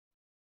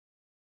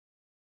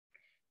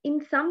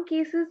In some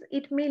cases,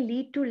 it may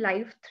lead to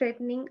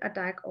life-threatening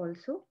attack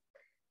also.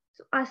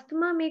 So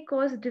asthma may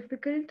cause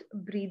difficult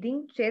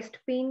breathing, chest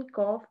pain,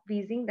 cough,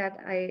 wheezing that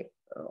I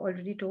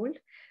already told.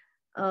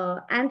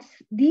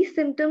 These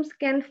symptoms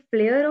can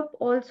flare up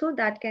also,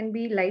 that can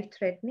be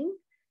life-threatening.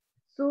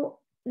 So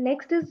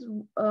next is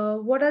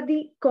what are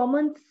the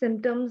common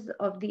symptoms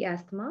of the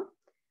asthma?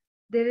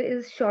 There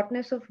is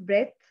shortness of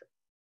breath,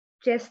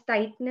 chest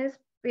tightness.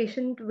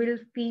 Patient will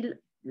feel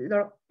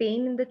lot of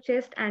pain in the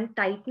chest and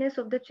tightness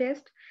of the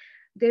chest.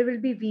 There will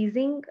be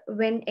wheezing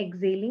when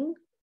exhaling.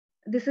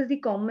 This is the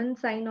common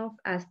sign of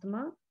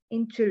asthma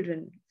in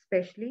children,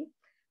 especially.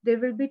 There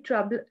will be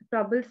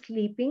trouble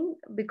sleeping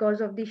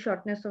because of the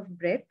shortness of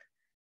breath.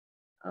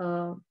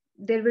 Uh,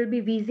 there will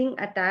be wheezing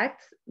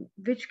attacks,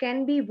 which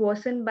can be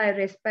worsened by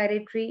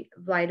respiratory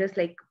virus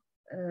like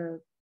uh,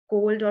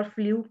 cold or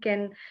flu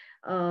can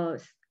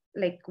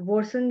like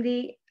worsen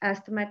the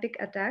asthmatic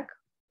attack.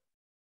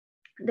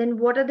 Then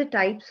what are the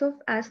types of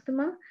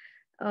asthma?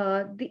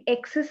 The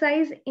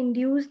exercise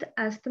induced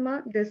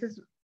asthma, this is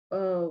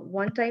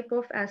one type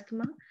of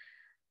asthma.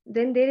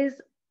 Then there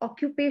is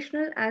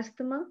occupational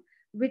asthma,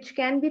 which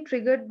can be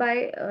triggered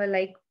by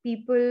like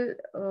people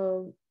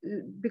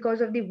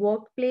because of the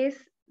workplace.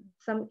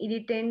 Some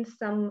irritants,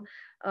 some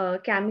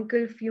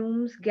chemical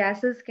fumes,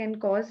 gases can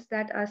cause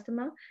that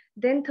asthma.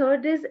 Then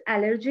third is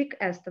allergic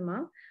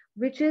asthma,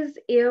 which is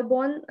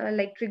airborne,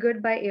 like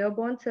triggered by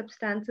airborne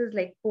substances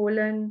like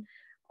pollen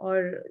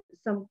or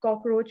some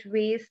cockroach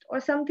waste or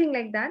something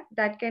like that,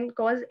 that can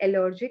cause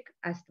allergic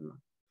asthma.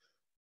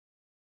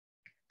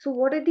 So,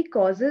 what are the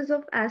causes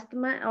of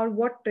asthma or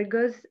what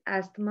triggers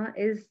asthma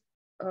is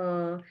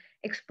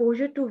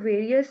exposure to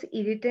various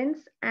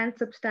irritants and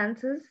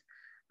substances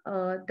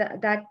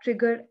that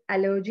trigger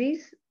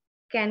allergies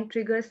can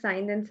trigger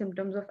signs and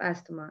symptoms of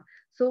asthma.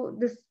 So,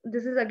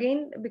 this is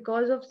again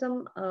because of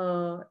some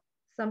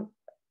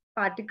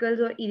particles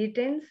or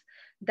irritants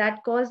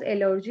that cause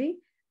allergy.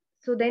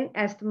 So then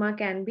asthma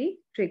can be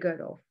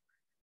triggered off.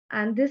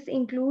 And this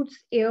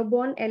includes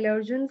airborne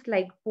allergens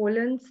like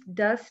pollens,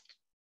 dust,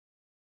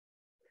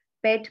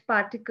 pet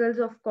particles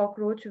of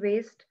cockroach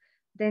waste.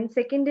 Then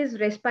second is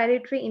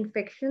respiratory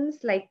infections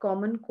like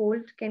common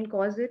cold can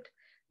cause it.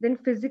 Then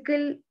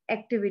physical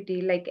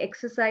activity like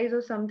exercise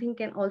or something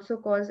can also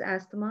cause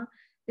asthma.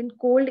 Then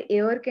cold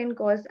air can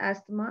cause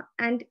asthma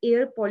and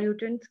air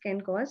pollutants can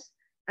cause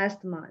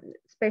asthma,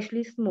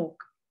 especially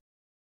smoke.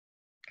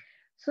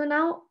 So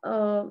now,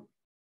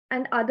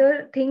 and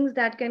other things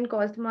that can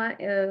cause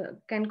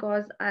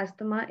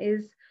asthma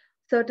is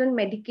certain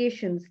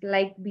medications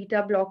like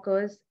beta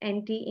blockers,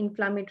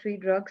 anti-inflammatory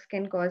drugs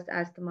can cause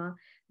asthma.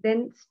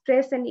 Then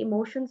stress and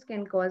emotions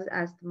can cause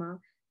asthma.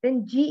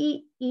 Then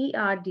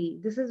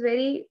GERD. This is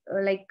very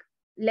like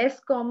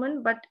less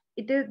common, but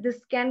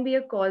this can be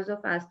a cause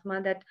of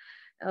asthma that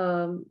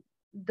um,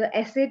 the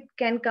acid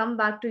can come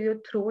back to your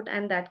throat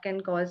and that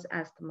can cause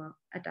asthma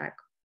attack.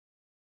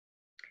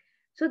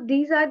 So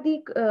these are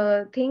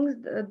the things,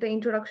 the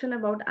introduction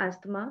about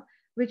asthma,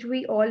 which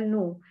we all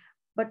know.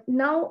 But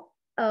now,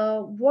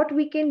 what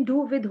we can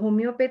do with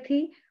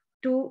homeopathy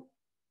to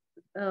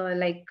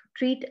like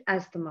treat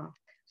asthma.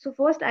 So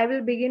first, I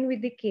will begin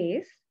with the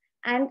case,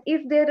 and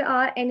if there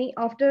are any,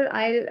 after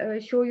I'll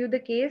show you the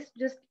case,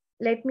 just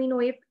let me know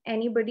if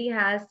anybody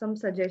has some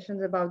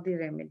suggestions about the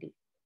remedy.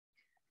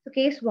 So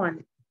case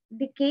one.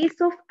 The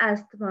case of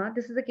asthma,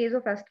 this is the case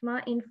of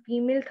asthma in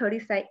female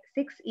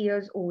 36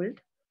 years old.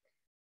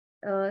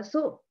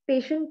 So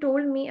patient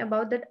told me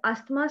about that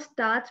asthma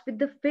starts with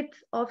the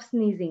fits of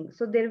sneezing.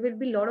 So there will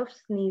be a lot of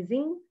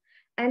sneezing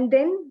and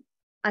then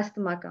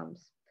asthma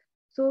comes.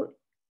 So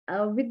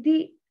with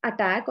the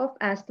attack of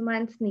asthma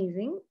and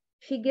sneezing,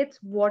 she gets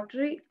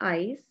watery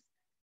eyes.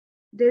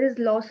 There is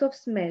loss of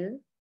smell.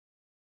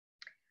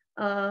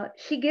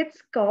 She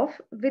gets cough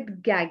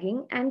with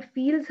gagging and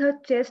feels her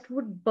chest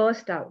would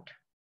burst out.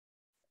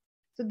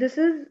 So this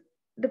is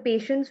the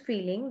patient's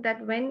feeling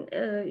that when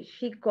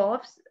she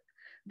coughs,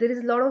 there is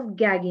a lot of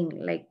gagging,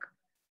 like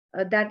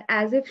that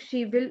as if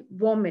she will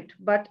vomit,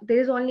 but there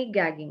is only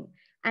gagging.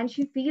 And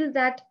she feels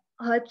that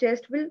her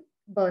chest will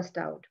burst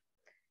out.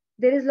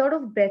 There is a lot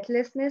of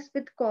breathlessness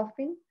with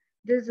coughing.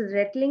 There's a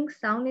rattling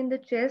sound in the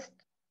chest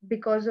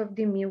because of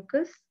the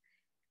mucus.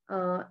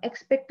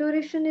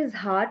 Expectoration is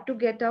hard to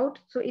get out.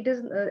 So it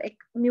is,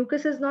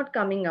 mucus is not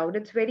coming out.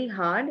 It's very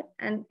hard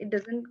and it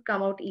doesn't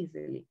come out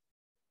easily.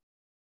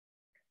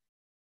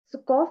 So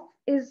cough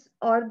is,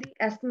 or the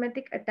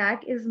asthmatic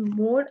attack is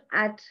more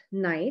at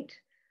night.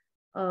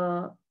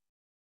 Uh,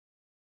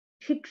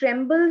 she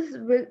trembles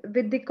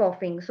with the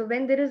coughing. So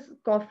when there is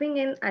coughing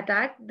and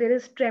attack, there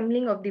is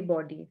trembling of the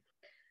body.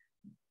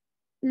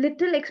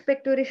 Little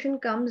expectoration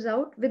comes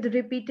out with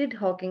repeated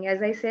hawking.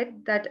 As I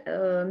said, that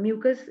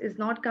mucus is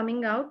not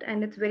coming out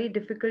and it's very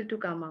difficult to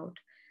come out.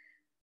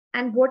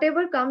 And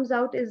whatever comes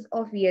out is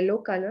of yellow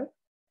color.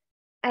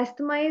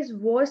 Asthma is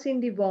worse in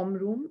the warm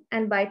room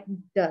and by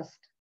dust.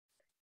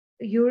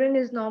 Urine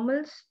is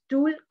normal,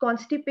 stool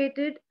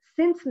constipated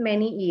since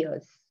many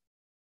years.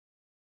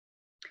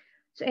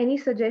 So any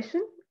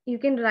suggestion? You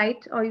can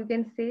write or you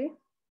can say.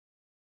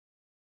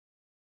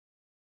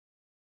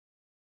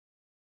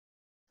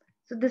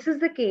 So this is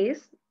the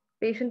case.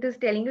 Patient is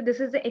telling you this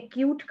is the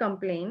acute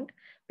complaint.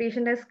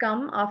 Patient has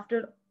come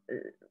after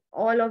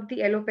all of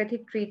the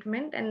allopathic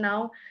treatment and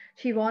now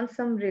she wants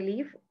some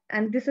relief.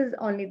 And this is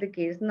only the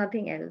case,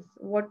 nothing else.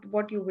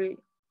 What you will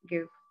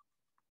give?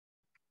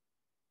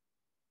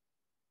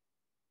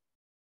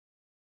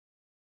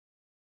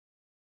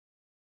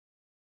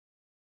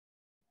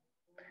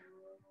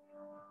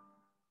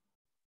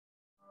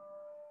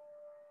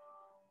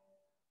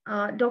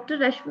 Dr.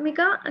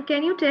 Rashmika,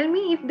 can you tell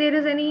me if there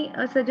is any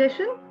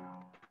suggestion?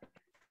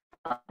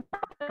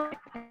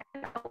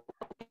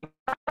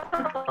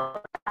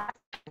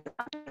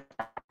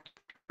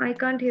 I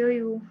can't hear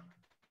you.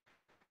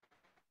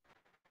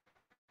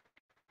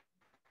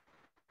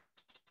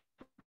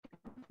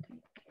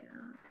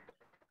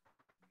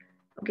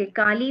 Okay,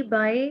 Kali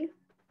by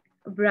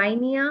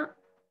Brinia,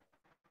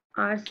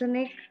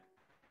 arsenic,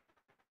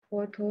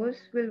 pothos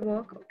will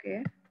work.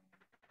 Okay.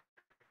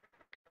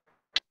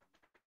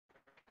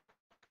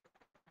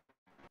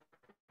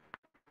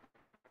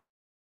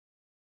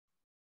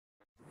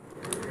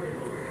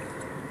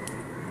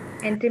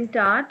 Entim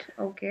tart.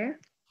 Okay.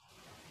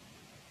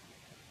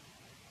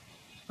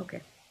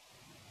 Okay.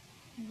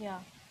 Yeah,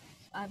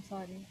 I'm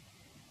sorry.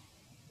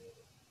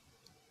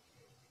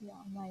 Yeah,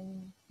 my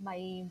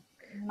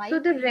So mic the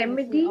is a little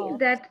remedy off.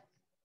 that,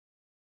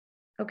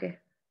 okay.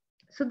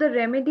 So the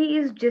remedy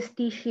is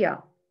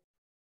Justicia.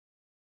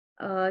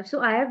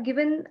 So I have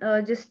given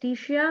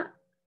Justicia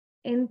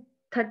in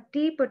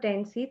 30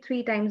 potency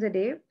 3 times a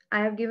day. I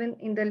have given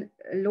in the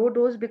low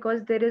dose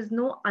because there is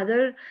no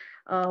other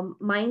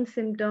mind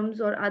symptoms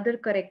or other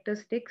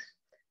characteristics.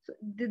 So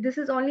this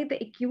is only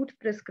the acute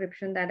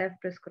prescription that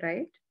I've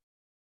prescribed.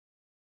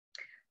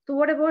 So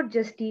what about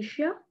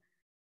Justicia?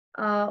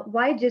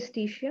 Why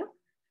Justicia?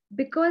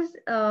 Because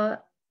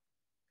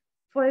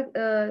for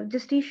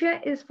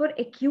Justicia is for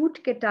acute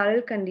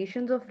catarrhal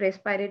conditions of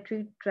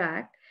respiratory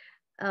tract,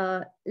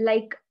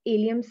 like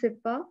Alium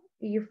sippa,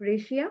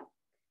 euphrasia,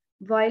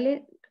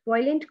 violent,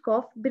 violent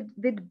cough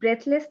with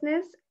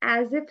breathlessness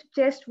as if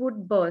chest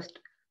would burst.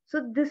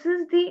 So this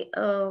is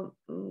the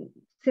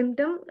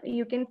symptom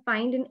you can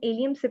find in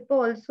Alium sippa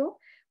also,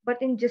 but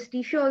in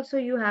Justicia also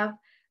you have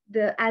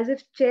the as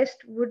if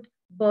chest would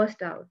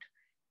burst out,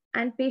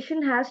 and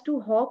patient has to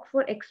hawk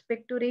for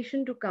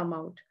expectoration to come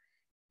out.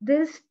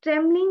 There is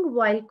trembling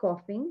while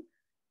coughing,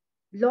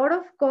 lot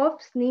of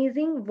cough,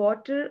 sneezing,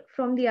 water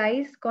from the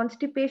eyes,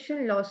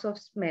 constipation, loss of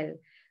smell.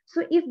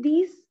 So if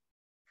these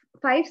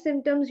 5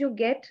 symptoms you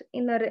get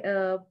in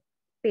a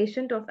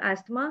patient of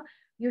asthma,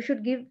 you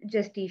should give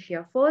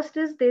Justicia. First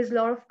is there's a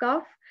lot of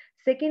cough.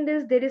 Second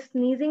is there is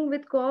sneezing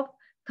with cough.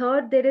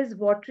 Third, there is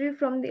watery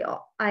from the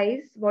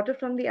eyes, water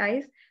from the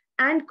eyes,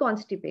 and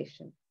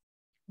constipation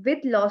with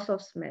loss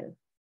of smell.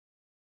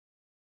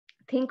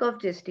 Think of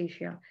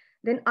Justicia.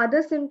 Then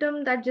other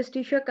symptom that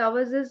Justicia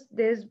covers is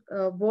there's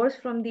worse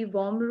from the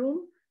warm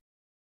room.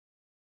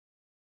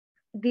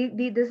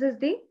 This is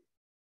the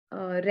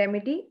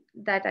remedy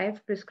that I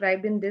have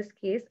prescribed in this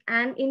case.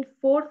 And in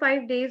 4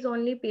 5 days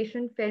only,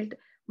 patient felt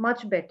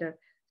much better.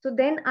 So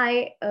then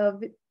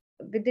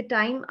with the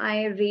time,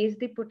 I raised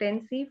the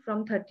potency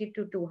from 30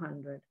 to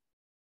 200,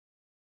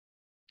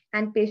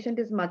 and patient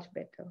is much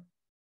better.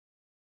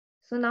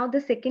 So now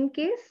the second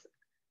case.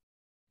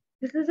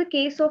 This is a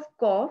case of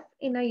cough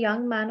in a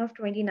young man of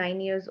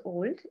 29 years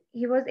old.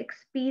 He was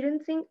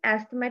experiencing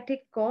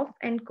asthmatic cough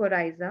and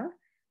coryza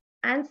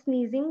and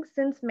sneezing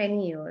since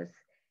many years.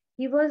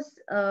 He was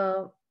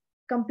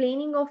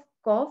complaining of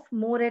cough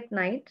more at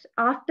night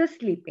after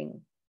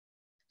sleeping.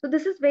 So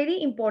this is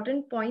very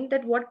important point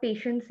that what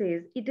patient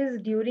says. It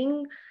is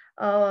during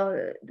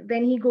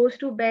when he goes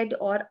to bed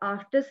or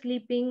after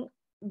sleeping,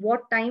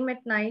 what time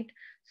at night.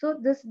 So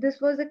this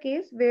was a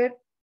case where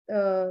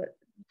uh,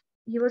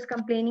 he was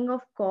complaining of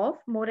cough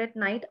more at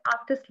night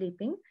after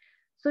sleeping.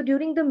 So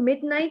during the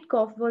midnight,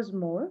 cough was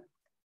more.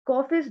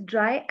 Cough is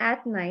dry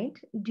at night.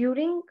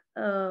 During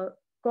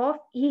cough,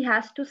 he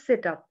has to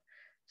sit up.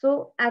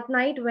 So at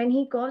night, when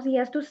he coughs, he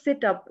has to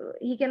sit up.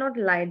 He cannot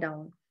lie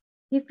down.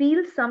 He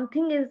feels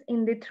something is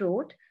in the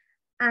throat,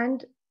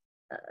 and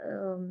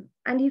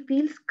and he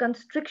feels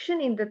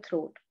constriction in the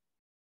throat.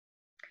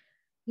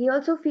 He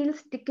also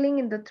feels tickling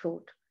in the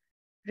throat.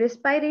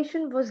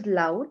 Respiration was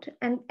loud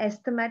and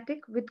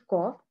asthmatic with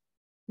cough.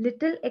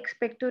 Little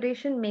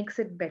expectoration makes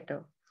it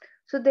better.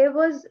 So there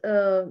was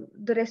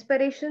the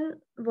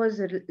respiration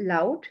was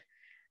loud,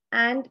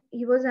 and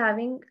he was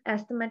having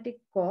asthmatic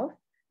cough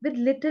with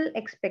little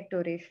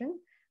expectoration,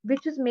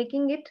 which is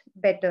making it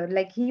better.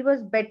 Like he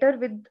was better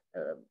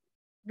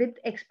with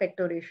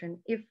expectoration.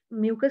 If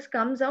mucus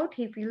comes out,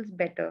 he feels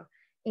better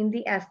in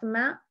the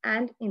asthma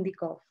and in the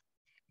cough.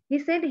 He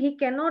said he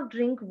cannot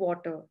drink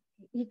water.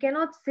 He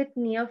cannot sit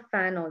near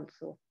fan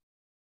also.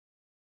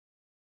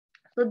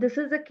 So this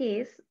is the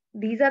case.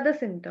 These are the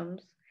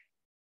symptoms.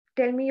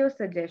 Tell me your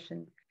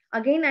suggestion.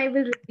 Again, I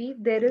will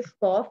repeat, there is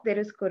cough, there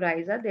is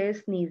coryza, there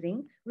is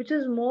sneezing, which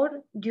is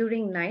more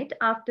during night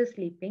after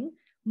sleeping.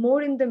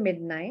 more in the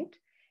midnight.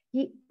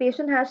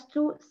 Patient has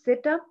to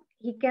sit up.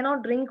 He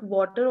cannot drink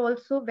water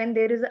also. When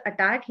there is an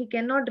attack, he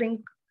cannot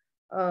drink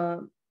uh,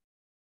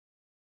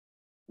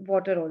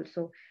 water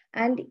also,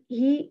 and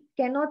he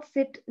cannot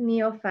sit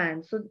near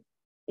fan. So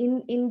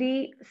in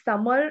the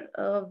summer,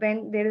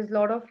 when there is a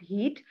lot of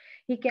heat,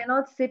 he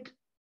cannot sit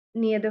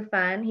near the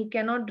fan. He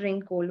cannot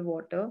drink cold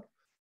water.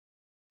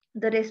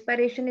 The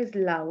respiration is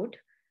loud.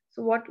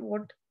 So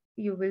what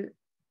you will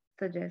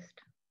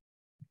suggest?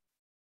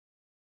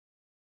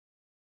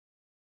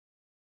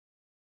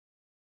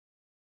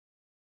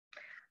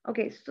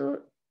 Okay, so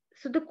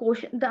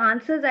the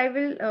answers I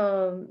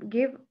will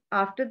give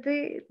after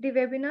the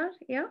webinar.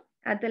 Yeah,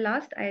 at the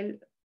last I'll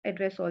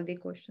address all the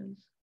questions.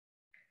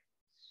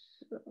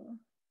 So,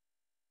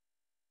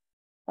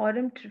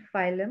 aurum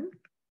triphyllum.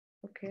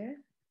 Okay,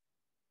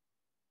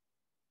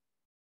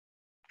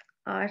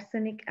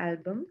 arsenic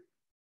album.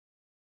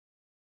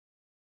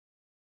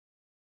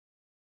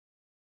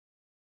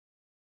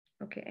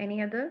 Okay,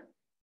 any other?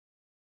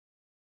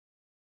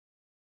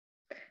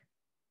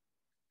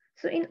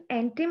 So in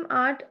antim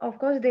art, of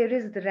course, there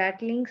is the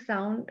rattling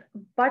sound,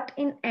 but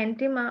in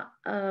antim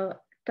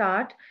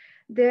art,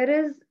 there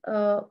is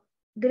uh,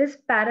 there is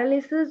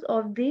paralysis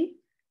of the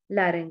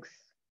larynx,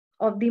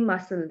 of the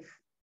muscles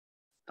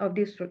of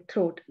the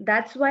throat.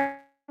 That's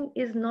why patient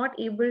is not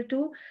able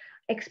to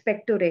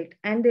expectorate,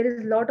 and there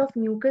is a lot of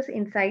mucus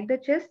inside the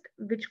chest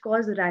which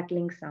cause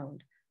rattling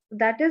sound.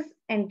 That is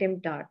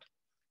antim tart.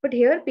 But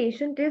here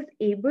patient is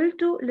able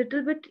to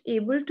little bit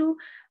able to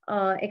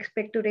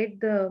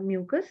expectorate the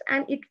mucus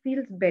and it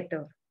feels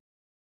better.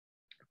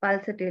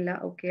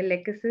 Pulsatilla, okay.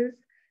 Lecasis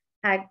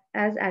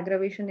as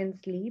aggravation in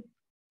sleep,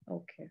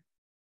 okay.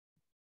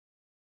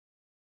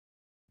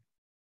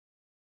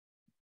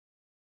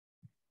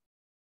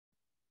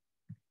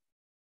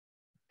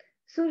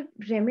 So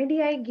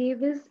remedy I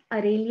gave is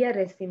Aurelia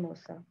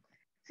racemosa.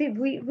 See,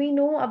 we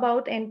know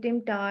about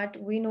entim tart,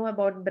 we know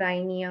about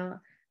Brinia.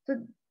 So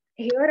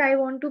here I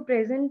want to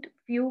present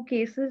few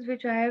cases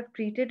which I have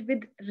treated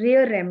with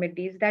rare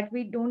remedies that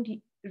we don't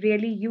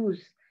really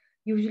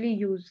usually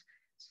use.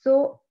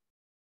 So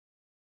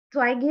so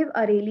I gave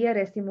Aurelia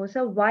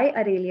racemosa. Why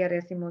Aurelia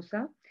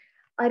racemosa?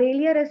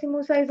 Aurelia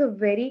racemosa is a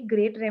very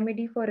great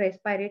remedy for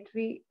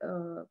respiratory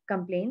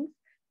complaints.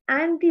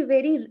 And the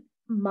very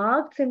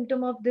marked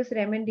symptom of this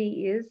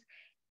remedy is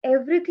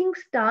everything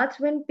starts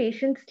when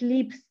patient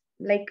sleeps.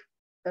 Like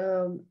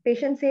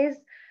patient says,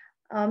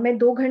 मैं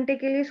 2 घंटे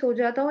के लिए सो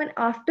जाता हूँ and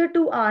after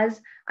 2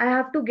 hours I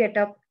have to get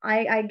up.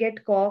 I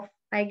get cough.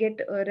 I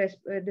get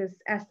this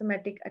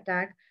asthmatic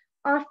attack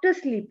after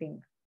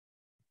sleeping.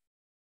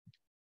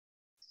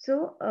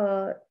 So,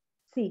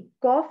 see,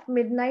 cough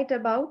midnight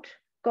about,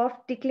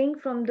 cough tickling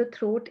from the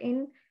throat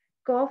in,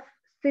 cough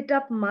sit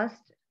up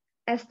must,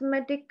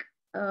 asthmatic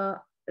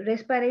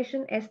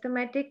respiration,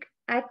 asthmatic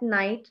at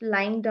night,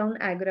 lying down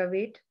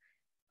aggravate,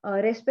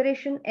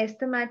 respiration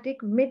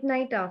asthmatic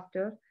midnight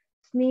after,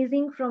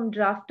 sneezing from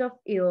draft of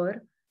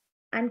air,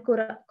 and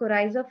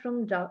coryza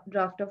from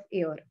draft of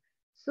air.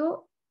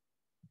 So,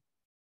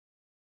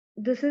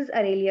 this is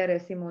Aurelia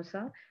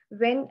racemosa.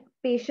 When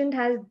patient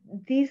has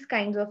these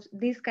kind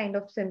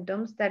of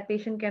symptoms, that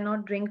patient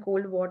cannot drink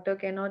cold water,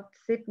 cannot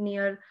sit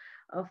near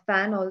a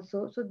fan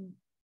also. So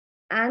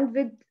and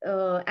with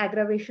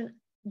aggravation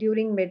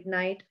during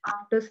midnight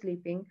after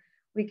sleeping,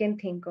 we can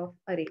think of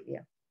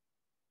Aurelia.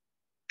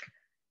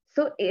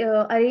 So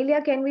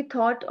Aurelia can be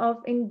thought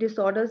of in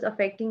disorders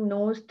affecting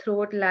nose,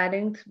 throat,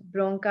 larynx,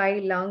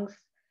 bronchi, lungs,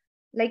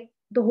 like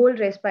the whole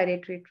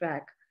respiratory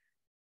tract.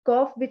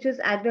 Cough which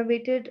is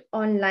aggravated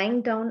on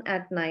lying down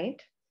at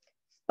night.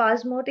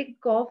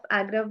 Spasmodic cough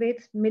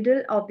aggravates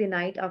middle of the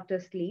night after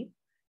sleep.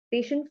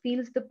 Patient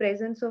feels the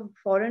presence of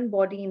foreign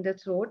body in the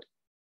throat.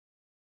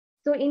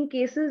 So in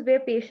cases where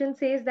patient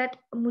says that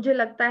मुझे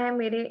लगता है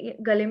मेरे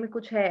गले में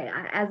कुछ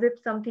है, as if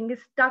something is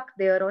stuck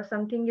there or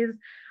something is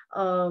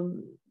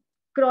um,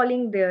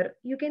 crawling there,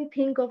 you can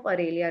think of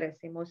Aurelia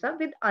racemosa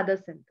with other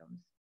symptoms.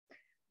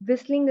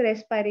 Whistling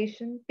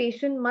respiration,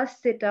 patient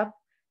must sit up.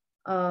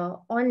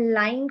 On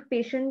lying,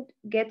 patient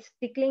gets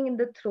tickling in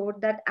the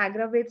throat that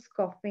aggravates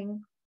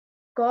coughing,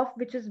 cough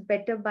which is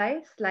better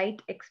by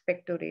slight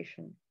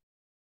expectoration.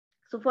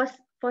 So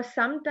for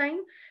some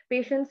time,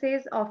 patient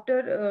says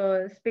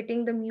after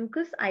spitting the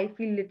mucus, I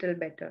feel little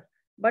better.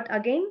 But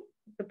again,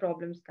 the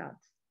problem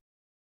starts.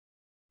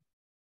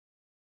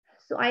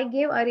 So I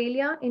gave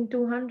Aurelia in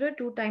 200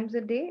 2 times a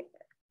day,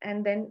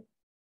 and then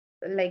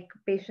like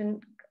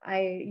patient,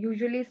 I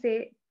usually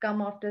say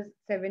come after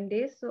 7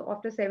 days. So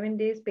after 7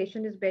 days,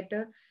 patient is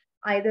better.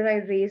 Either I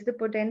raise the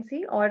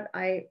potency or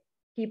I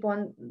keep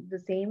on the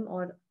same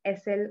or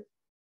SL.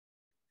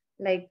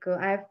 Like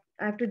I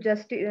have to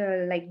just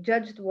like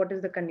judge what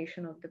is the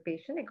condition of the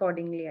patient.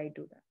 Accordingly, I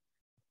do that.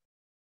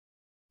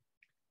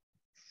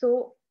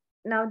 So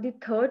now the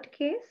third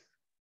case.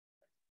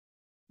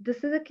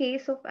 This is a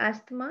case of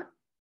asthma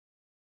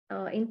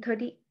in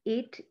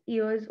 38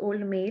 years old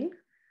male.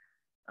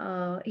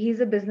 He's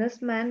a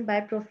businessman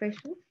by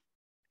profession.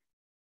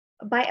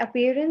 By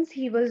appearance,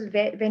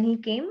 when he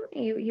came,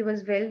 he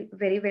was very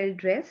well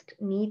dressed,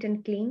 neat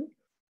and clean.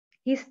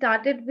 He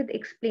started with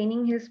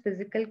explaining his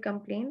physical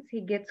complaints.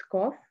 He gets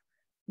cough.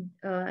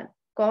 uh,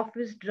 Cough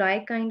is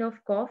dry kind of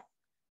cough,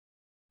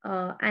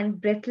 and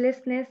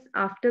breathlessness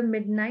after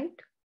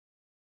midnight.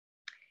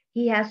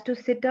 He has to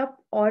sit up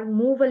or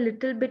move a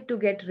little bit to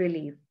get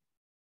relief.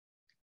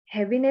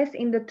 Heaviness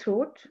in the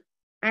throat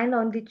and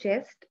on the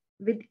chest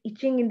with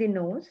itching in the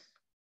nose.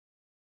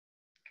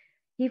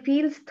 He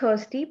feels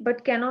thirsty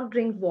but cannot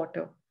drink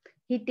water.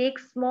 He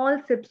takes small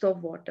sips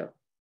of water.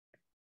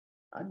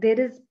 There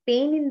is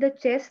pain in the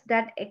chest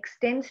that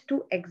extends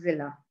to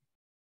axilla.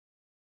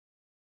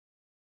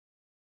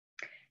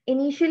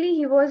 Initially,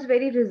 he was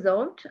very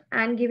reserved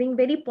and giving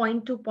very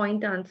point to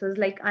point answers,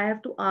 like I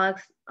have to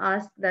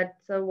ask that,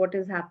 sir, what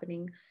is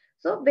happening.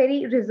 So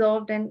very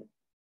reserved and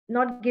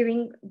not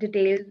giving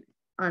detailed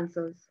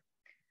answers.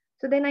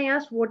 So then I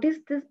asked, what is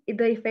this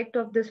the effect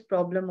of this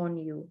problem on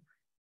you?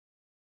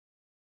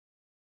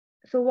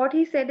 So what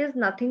he said is,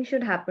 nothing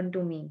should happen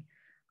to me.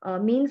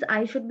 Means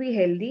I should be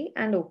healthy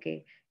and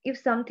okay. If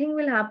something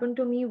will happen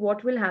to me,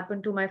 what will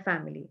happen to my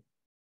family?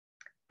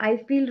 I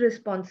feel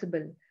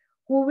responsible.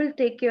 Who will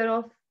take care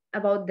of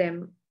about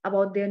them,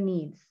 about their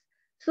needs?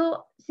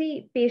 So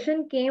see,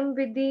 patient came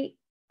with the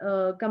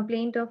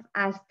complaint of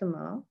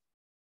asthma,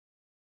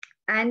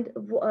 and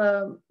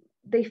the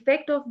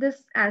effect of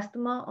this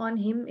asthma on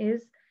him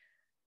is,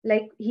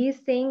 like,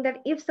 he's saying that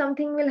if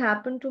something will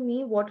happen to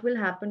me, what will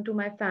happen to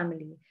my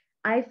family?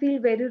 I feel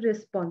very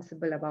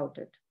responsible about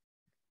it.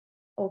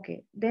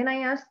 Okay, then I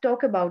asked,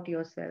 talk about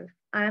yourself.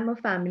 I am a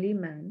family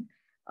man.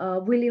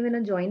 We live in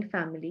a joint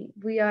family.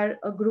 We are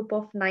a group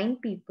of 9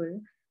 people.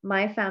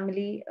 My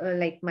family,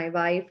 like my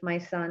wife, my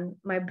son,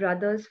 my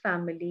brother's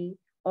family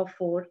of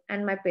 4,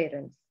 and my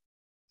parents.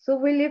 So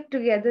we live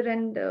together,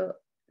 and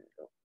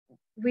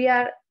we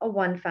are a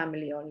one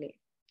family only.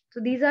 So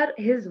these are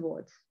his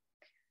words.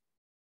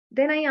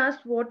 Then I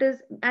asked, what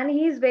is, and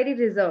he is very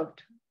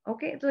reserved.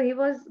 Okay, so he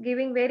was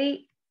giving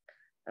very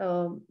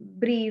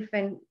brief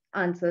and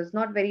answers,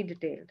 not very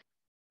detailed.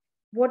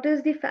 What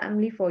is the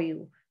family for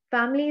you?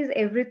 Family is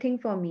everything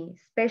for me,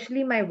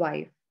 especially my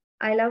wife.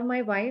 I love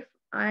my wife.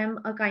 I am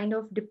a kind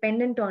of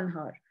dependent on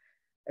her.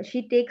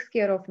 She takes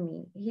care of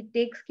me. He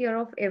takes care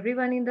of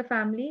everyone in the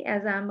family,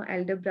 as I am an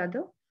elder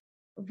brother.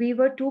 We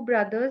were 2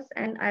 brothers,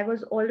 and I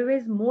was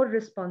always more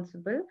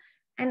responsible.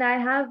 And I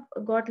have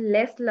got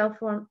less love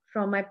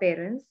from my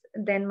parents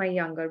than my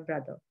younger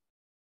brother.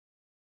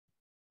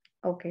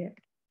 Okay.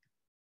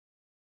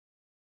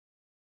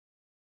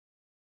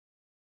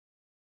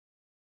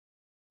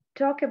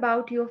 Talk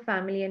about your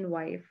family and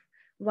wife.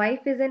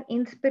 Wife is an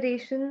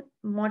inspiration,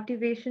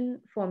 motivation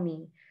for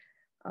me.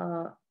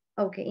 Uh,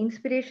 okay,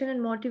 inspiration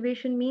and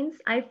motivation means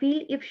I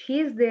feel if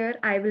she's there,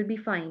 I will be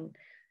fine.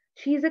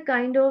 She's a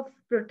kind of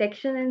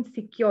protection and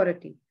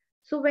security.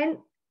 So when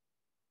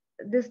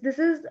this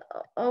is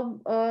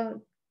a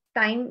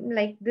time,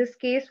 like this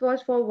case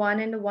was for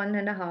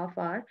 1.5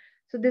 hour.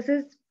 So this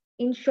is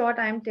in short,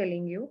 I'm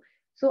telling you.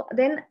 So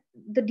then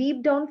the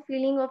deep down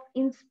feeling of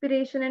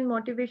inspiration and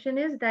motivation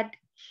is that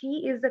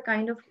she is a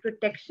kind of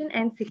protection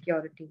and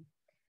security.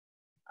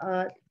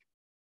 Uh,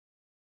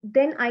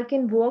 then I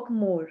can work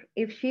more.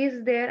 If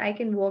she's there, I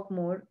can work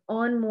more,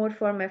 earn more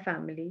for my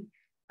family.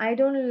 I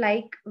don't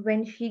like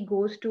when she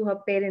goes to her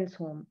parents'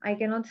 home. I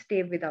cannot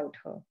stay without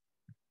her.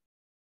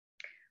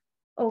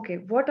 Okay,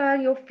 what are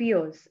your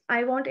fears?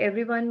 I want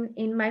everyone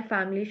in my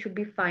family should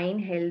be fine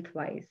health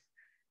wise.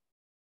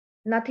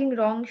 Nothing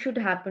wrong should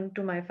happen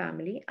to my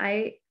family.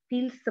 I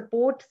feel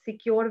support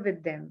secure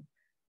with them.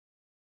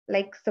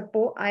 Like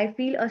support, I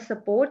feel a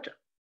support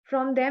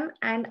from them,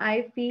 and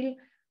I feel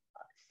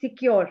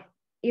secure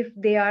if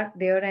they are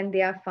there and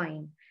they are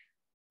fine.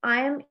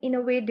 I am in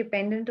a way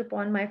dependent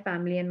upon my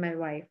family and my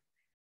wife.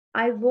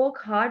 I work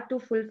hard to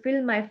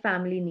fulfill my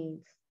family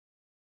needs.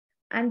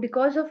 And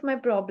because of my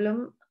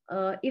problem,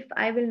 if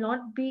I will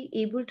not be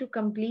able to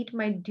complete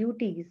my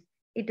duties,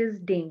 it is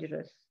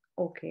dangerous.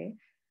 Okay.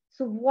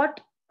 So,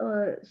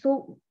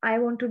 so I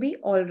want to be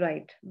all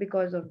right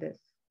because of this.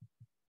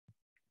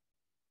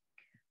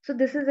 So,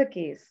 this is a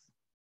case.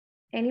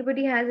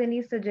 Anybody has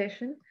any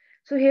suggestion?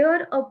 So,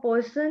 here a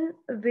person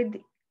with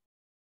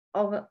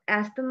of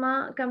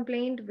asthma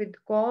complaint with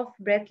cough,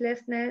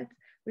 breathlessness,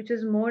 which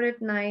is more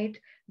at night.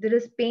 There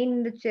is pain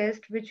in the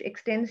chest, which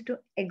extends to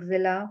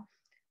axilla.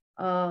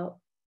 Uh,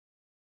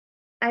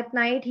 at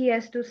night, he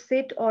has to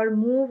sit or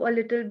move a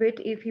little bit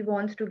if he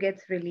wants to get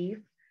relief.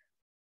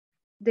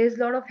 There's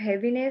a lot of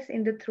heaviness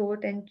in the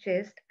throat and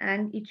chest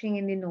and itching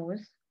in the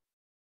nose.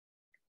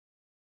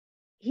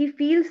 He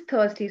feels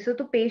thirsty. So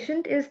the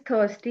patient is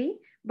thirsty,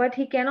 but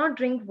he cannot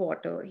drink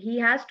water. He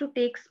has to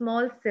take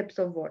small sips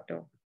of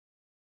water.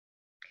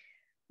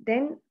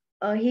 Then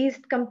he is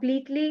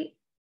completely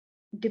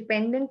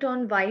dependent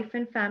on wife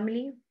and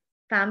family.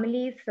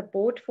 Family is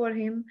support for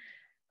him,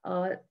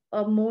 a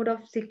mode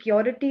of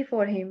security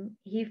for him.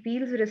 He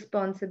feels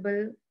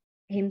responsible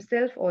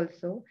himself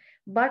also,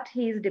 but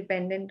he is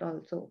dependent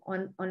also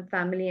on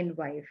family and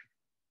wife.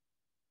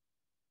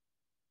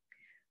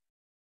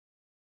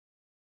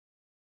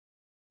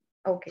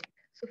 Okay.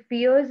 So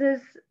fears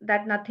is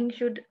that nothing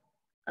should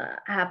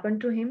happen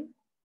to him.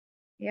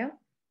 Yeah.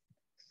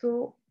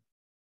 So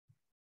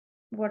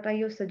what are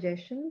your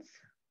suggestions?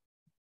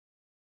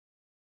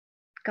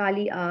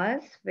 Kali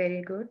Ars,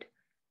 very good.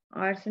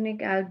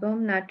 Arsenic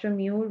album,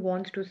 Natramure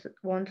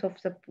wants of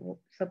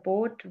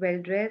support, well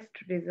dressed,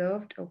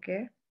 reserved.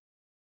 Okay.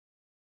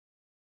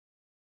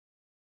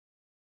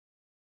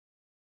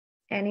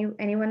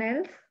 Anyone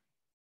else?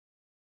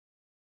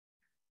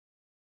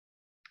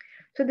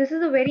 So this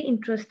is a very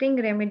interesting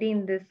remedy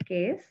in this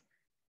case.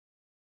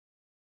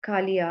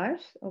 Kali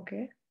Ars.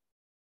 Okay.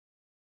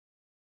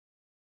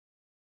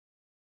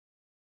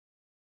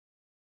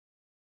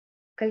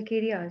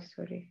 Kalkiri Ars.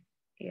 Sorry.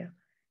 Yeah.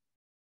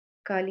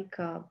 Kali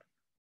Carb.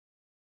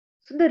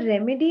 So the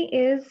remedy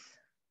is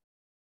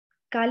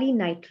Kali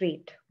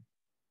nitrate.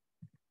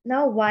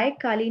 Now, why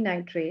Kali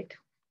nitrate?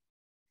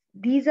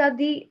 These are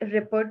the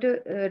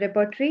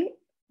repertory,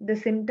 the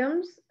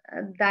symptoms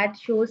that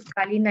shows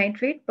Kali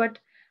nitrate, but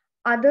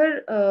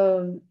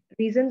other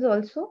reasons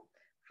also.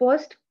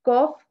 First,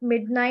 cough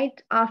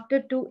midnight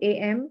after 2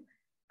 a.m.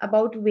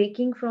 about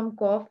waking from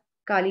cough,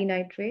 Kali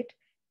nitrate.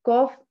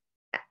 Cough,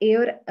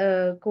 air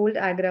cold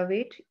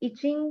aggravate.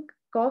 Itching,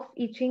 cough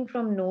itching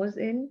from nose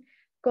in.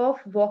 Cough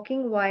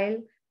walking while.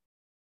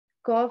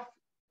 Cough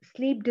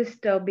sleep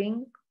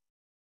disturbing.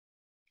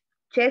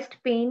 Chest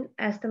pain,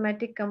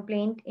 asthmatic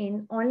complaint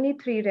in only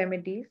three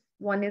remedies.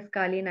 One is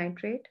kali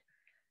nitrate.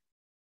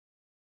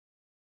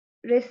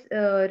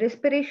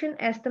 Respiration,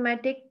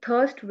 asthmatic,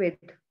 thirst with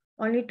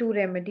only two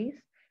remedies.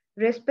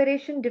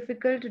 Respiration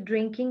difficult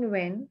drinking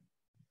when.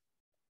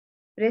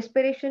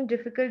 Respiration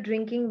difficult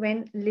drinking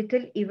when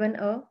little even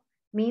a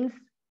means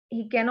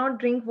he cannot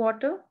drink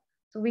water.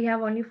 So we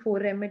have only four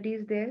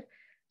remedies there.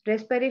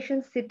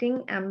 Respiration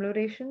sitting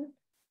ambulation.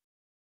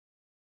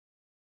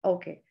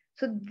 Okay.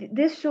 So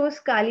this shows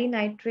kali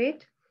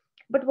nitrate.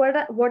 But what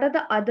are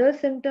the other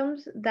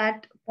symptoms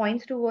that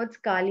points towards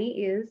kali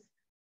is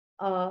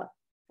uh,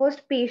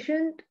 first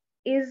patient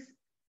is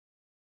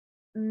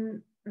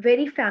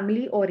very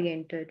family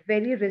oriented,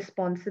 very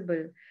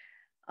responsible,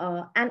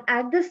 and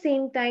at the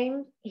same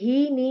time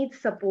he needs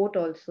support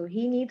also.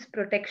 He needs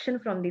protection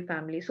from the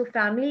family. So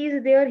family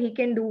is there, he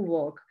can do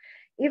work.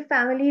 If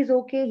family is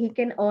okay, he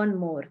can earn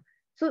more.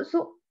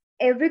 So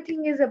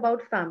everything is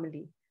about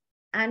family.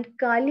 And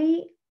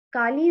kalis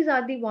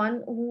are the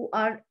one who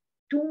are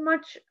too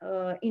much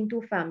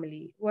into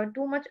family, who are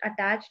too much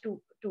attached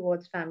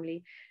towards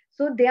family.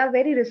 So they are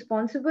very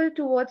responsible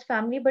towards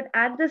family, but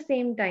at the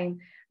same time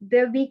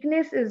their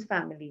weakness is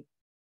family.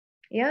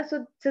 Yeah,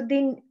 so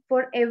they,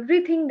 for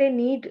everything they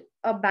need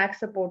a back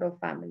support of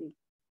family.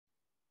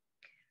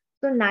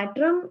 So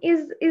natrum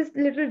is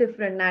little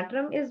different.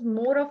 Natrum is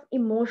more of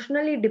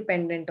emotionally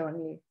dependent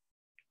only.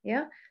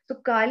 Yeah. So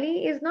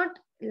kali is not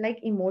like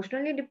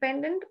emotionally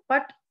dependent,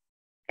 but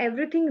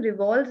everything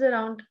revolves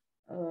around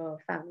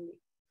family.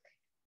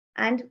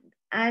 And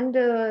and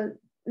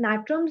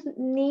natrums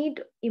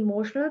need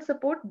emotional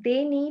support.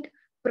 They need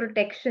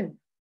protection.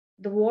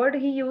 The word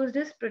he used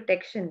is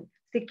protection,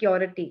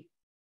 security.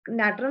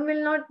 Natram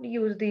will not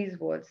use these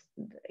words.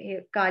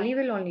 Kali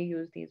will only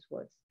use these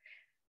words.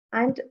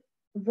 And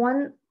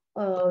one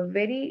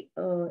very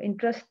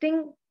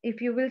interesting,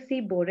 if you will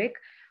see Boric,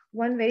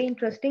 one very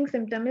interesting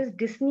symptom is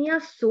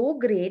dyspnea so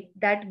great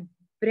that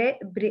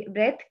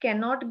breath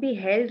cannot be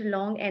held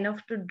long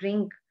enough to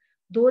drink,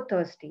 though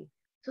thirsty.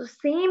 So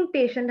same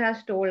patient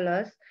has told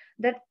us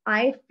that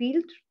I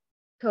feel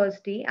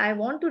thirsty, I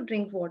want to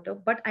drink water,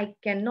 but I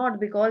cannot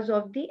because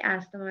of the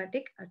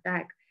asthmatic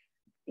attack.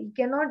 He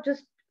cannot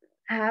just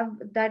have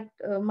that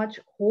much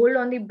hold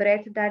on the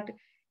breath that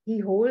he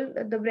hold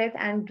the breath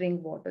and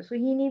drink water. So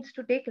he needs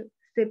to take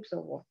sips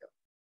of water.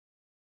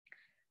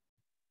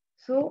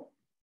 So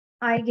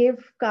I gave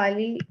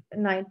kali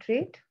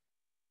nitrate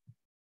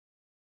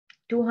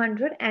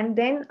 200, and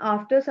then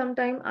after some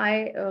time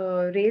I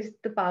raised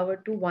the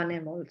power to 1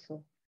 m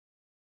also,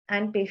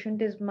 and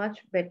patient is much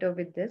better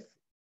with this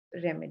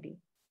remedy.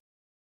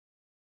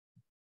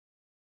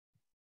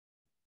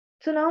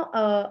 So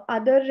now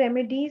other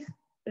remedies,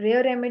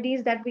 rare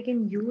remedies that we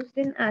can use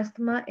in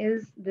asthma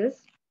is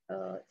this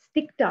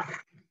sticta.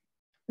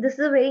 This is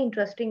a very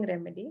interesting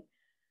remedy.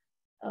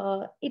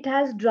 It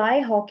has dry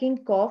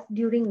hawking cough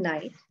during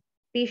night.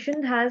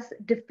 Patient has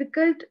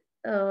difficult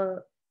uh,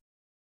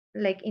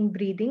 like in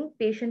breathing.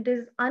 Patient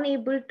is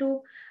unable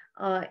to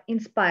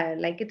inspire.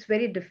 Like it's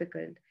very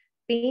difficult.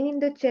 Pain in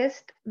the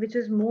chest, which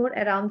is more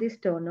around the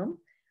sternum.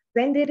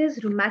 When there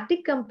is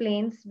rheumatic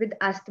complaints with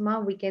asthma,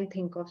 we can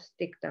think of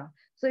sticta.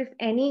 So if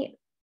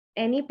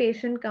any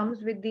patient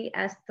comes with the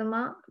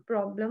asthma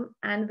problem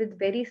and with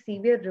very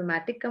severe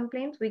rheumatic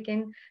complaints, we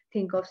can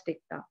think of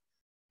sticta.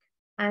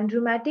 And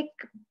rheumatic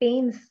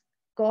pains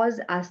cause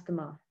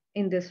asthma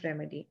in this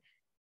remedy.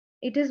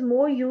 It is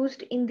more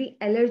used in the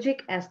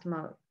allergic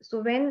asthma.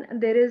 So when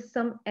there is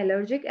some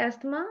allergic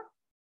asthma,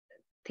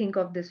 think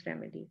of this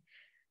remedy.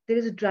 There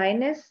is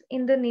dryness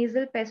in the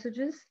nasal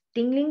passages,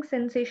 tingling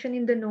sensation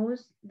in the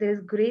nose, there is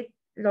great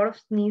lot of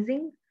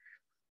sneezing,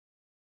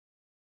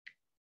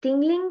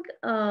 Tingling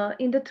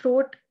in the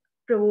throat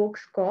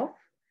provokes cough.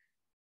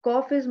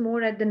 Cough is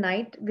more at the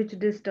night, which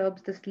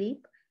disturbs the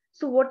sleep.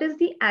 So, what is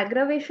the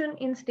aggravation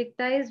in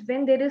sticta is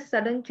when there is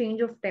sudden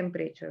change of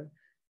temperature.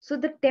 So,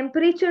 the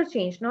temperature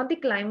change, not the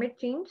climate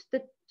change,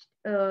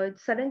 the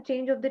sudden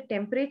change of the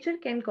temperature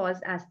can cause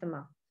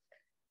asthma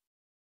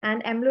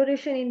and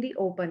ameliorate in the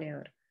open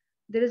air.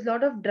 There is a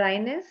lot of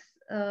dryness,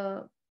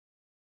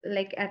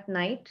 like at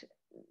night,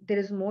 there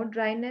is more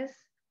dryness,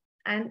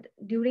 and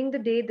during the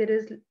day, there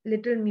is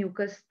little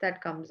mucus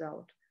that comes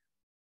out.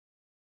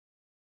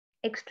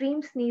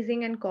 Extreme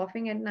sneezing and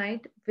coughing at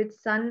night with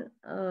sun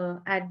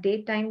at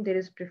daytime there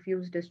is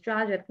profuse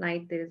discharge, at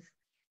night there is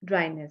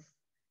dryness,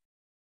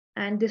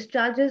 and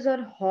discharges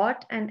are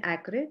hot and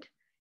acrid.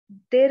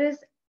 There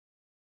is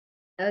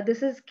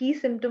this is key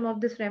symptom of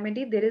this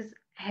remedy, there is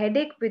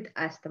headache with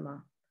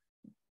asthma,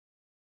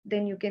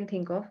 then you can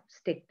think of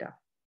sticta.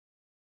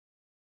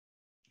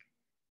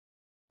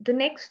 The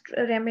next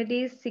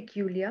remedy is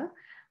seculia.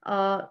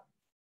 uh,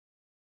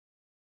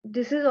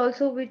 this is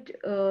also with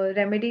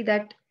remedy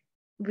that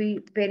we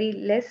very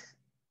less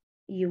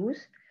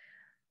use,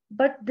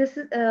 but this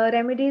is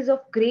remedy is of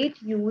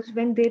great use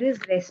when there is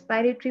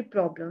respiratory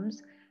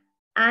problems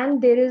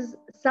and there is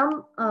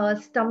some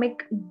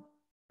stomach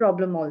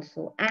problem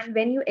also, and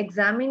when you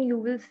examine you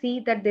will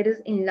see that there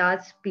is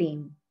enlarged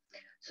spleen.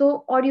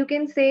 So, or you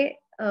can say,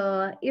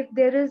 if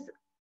there is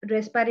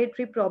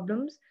respiratory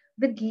problems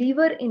with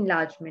liver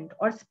enlargement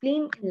or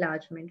spleen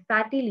enlargement,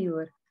 fatty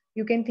liver,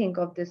 you can think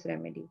of this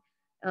remedy.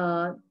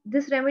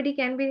 This remedy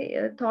can be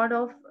thought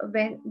of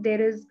when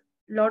there is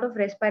a lot of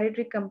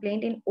respiratory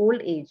complaint in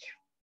old age.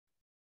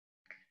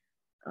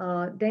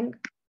 Then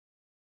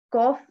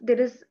cough, there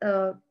is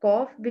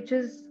cough which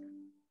is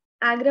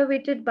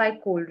aggravated by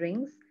cold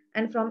drinks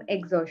and from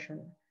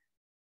exertion.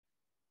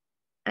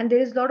 And there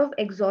is a lot of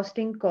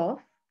exhausting cough.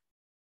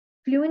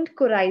 Fluent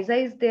coryza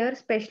is there,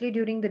 especially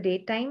during the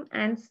daytime,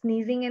 and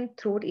sneezing and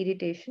throat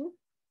irritation.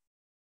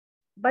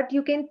 But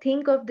you can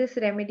think of this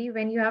remedy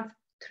when you have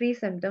three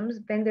symptoms: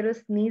 when there is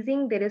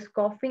sneezing, there is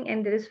coughing,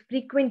 and there is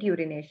frequent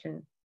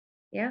urination.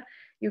 Yeah,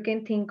 you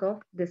can think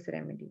of this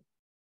remedy.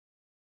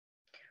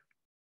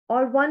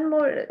 Or one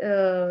more,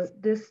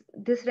 this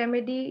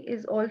remedy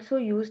is also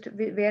used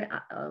where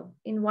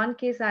in one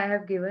case I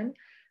have given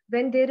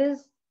when there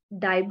is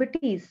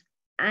diabetes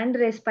and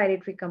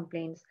respiratory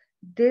complaints.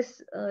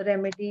 This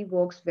remedy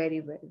works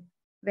very well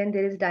when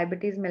there is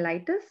diabetes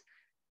mellitus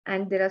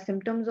and there are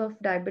symptoms of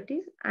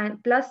diabetes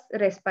and plus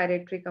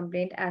respiratory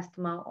complaint,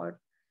 asthma or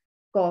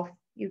cough,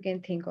 you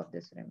can think of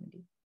this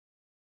remedy.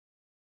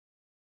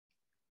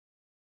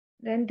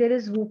 Then there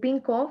is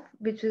whooping cough,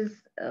 which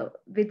is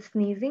with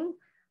sneezing,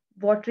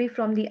 watery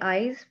from the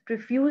eyes,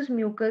 profuse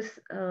mucus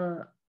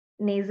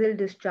nasal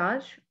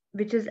discharge,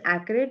 which is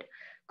acrid.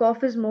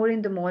 Cough is more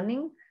in the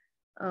morning,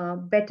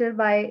 better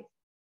by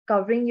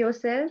covering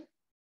yourself,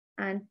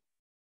 and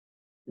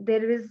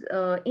there is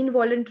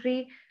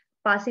involuntary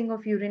passing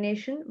of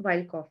urination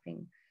while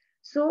coughing.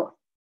 So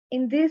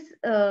in this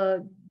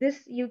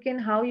you can,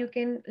 how you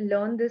can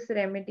learn this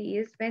remedy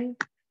is when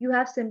you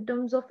have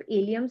symptoms of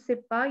ileum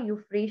sippa,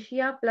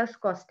 euphrasia plus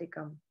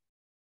causticum,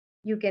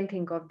 you can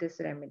think of this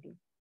remedy.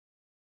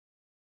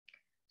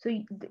 So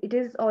it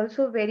is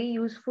also very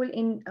useful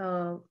in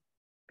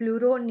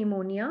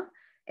pleuropneumonia,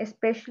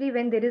 especially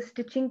when there is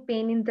stitching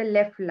pain in the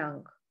left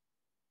lung.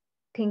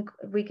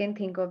 We can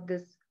think of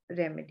this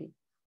remedy.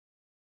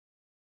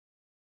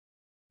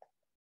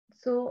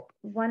 So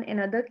one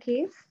another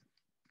case.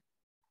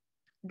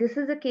 This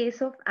is a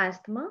case of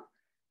asthma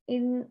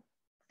in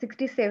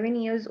 67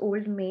 years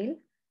old male.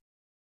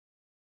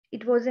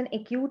 It was an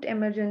acute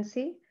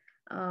emergency.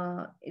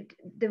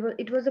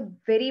 It was a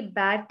very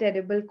bad,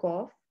 terrible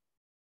cough.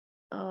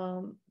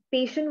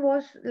 Patient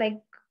was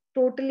like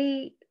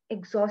totally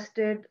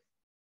exhausted,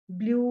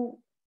 blue,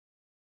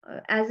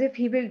 as if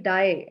he will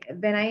die.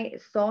 When I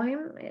saw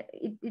him,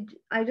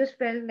 I just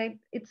felt like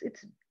it's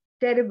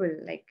terrible.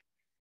 Like,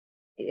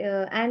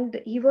 and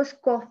he was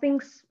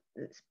coughing,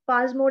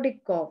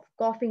 spasmodic cough,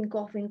 coughing,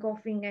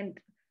 and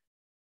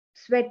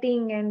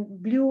sweating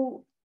and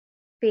blue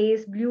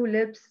face, blue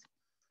lips,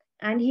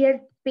 and he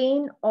had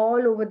pain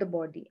all over the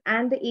body.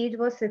 And the age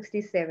was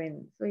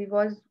 67, so he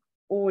was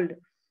old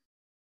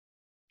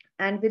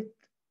and with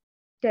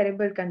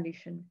terrible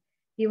condition.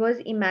 He was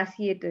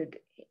emaciated.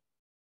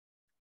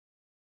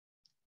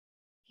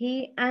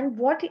 He and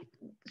what he-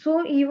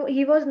 so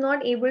he was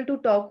not able to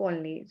talk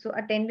only. So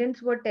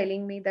attendants were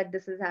telling me that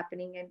this is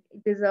happening and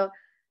it is a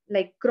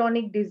like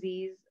chronic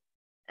disease,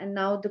 and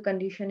now the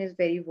condition is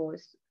very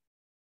worse.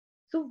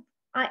 So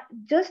I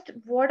just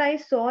what I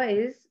saw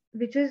is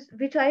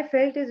which I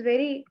felt is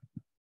very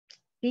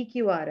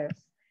PQRS,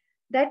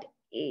 that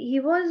he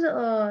was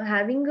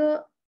having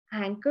a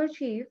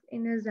handkerchief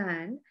in his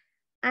hand,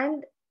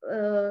 and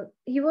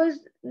he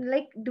was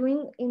like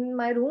doing in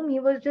my room, he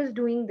was just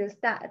doing this,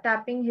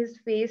 tapping his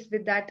face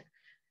with that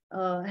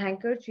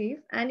handkerchief,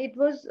 and it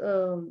was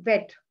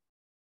wet.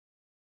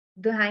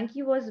 The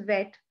hanky was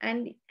wet,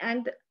 and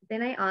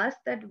then I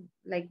asked that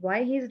like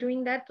why he's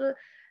doing that. So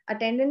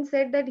attendant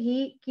said that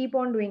he keep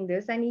on doing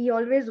this and he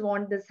always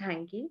want this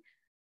hanky,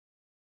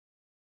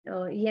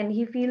 and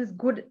he feels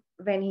good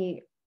when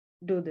he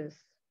do this.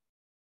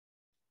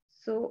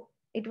 So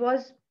it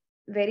was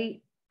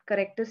very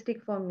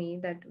characteristic for me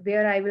that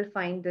where I will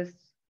find this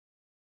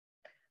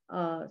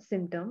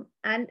symptom,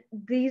 and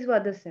these were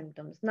the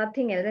symptoms,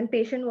 nothing else, and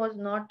patient was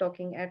not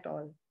talking at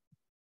all.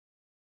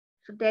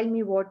 So tell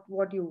me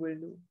what you will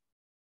do.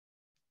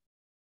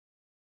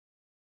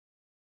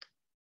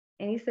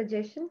 Any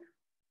suggestion?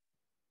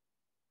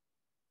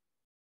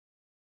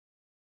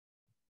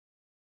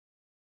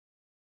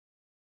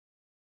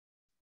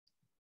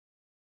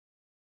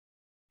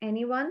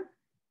 Anyone?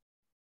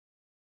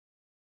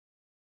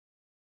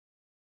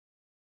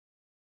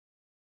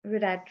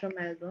 Viratram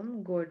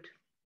album, good.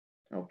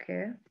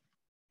 Okay.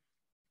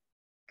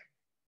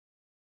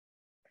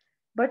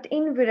 But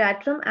in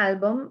Viratram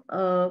album,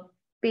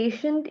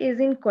 patient is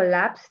in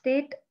collapse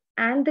state,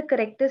 and the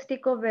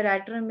characteristic of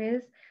Viratram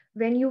is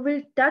when you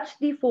will touch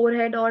the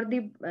forehead or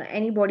the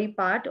any body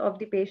part of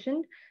the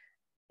patient,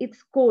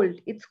 it's cold.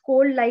 It's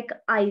cold like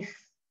ice.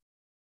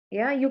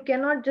 Yeah, you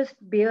cannot just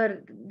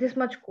bear this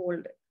much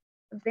cold.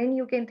 Then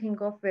you can think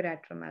of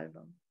Viratram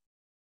album.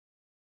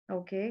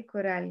 Okay,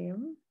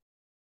 corallium.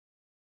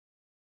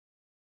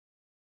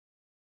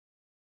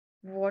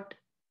 What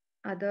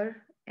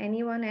other?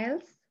 Anyone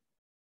else?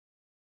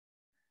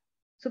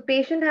 So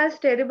patient has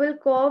terrible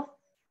cough,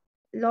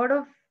 lot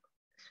of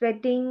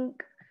sweating,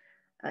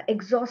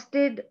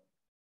 exhausted,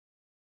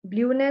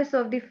 blueness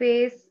of the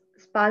face,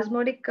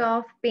 spasmodic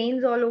cough,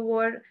 pains all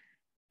over,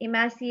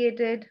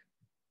 emaciated,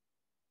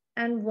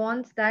 and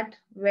wants that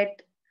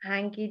wet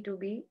hanky to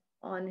be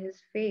on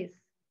his face.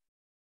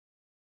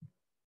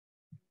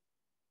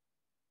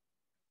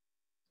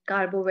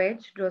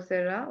 Carboveg,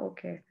 Drosera,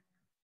 okay.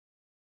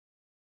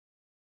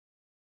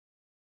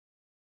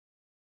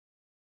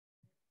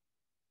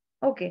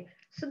 Okay,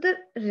 so the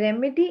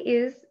remedy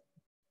is,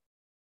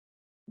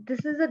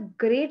 this is a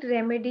great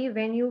remedy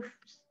when you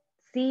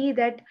see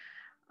that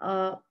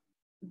uh,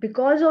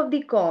 because of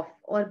the cough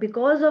or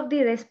because of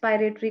the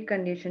respiratory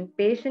condition,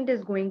 patient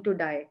is going to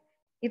die.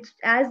 It's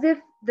as if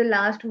the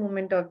last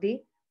moment of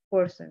the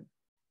person.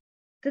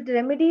 The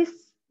remedy is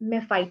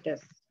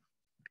mephitis.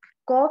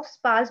 Cough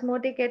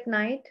spasmodic at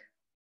night,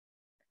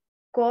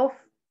 cough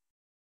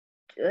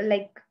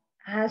like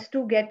has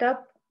to get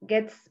up,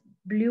 gets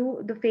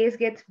blue, the face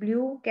gets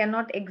blue,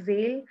 cannot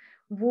exhale,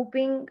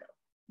 whooping,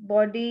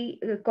 body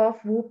cough,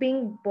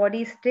 whooping,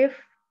 body stiff.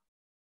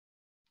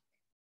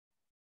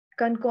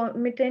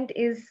 Concomitant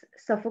is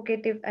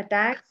suffocative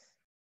attacks.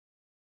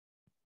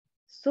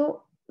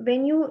 So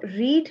when you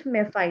read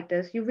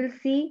mephitis, you will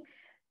see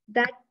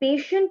that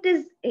patient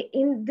is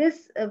in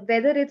this,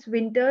 whether it's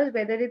winters,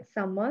 whether it's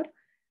summer,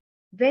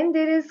 when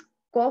there is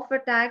cough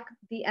attack,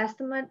 the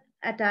asthma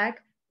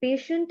attack,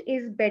 patient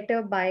is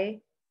better by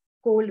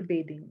cold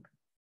bathing.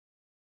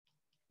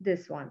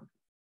 This one.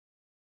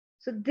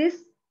 So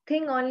this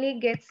thing only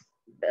gets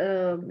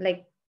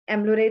like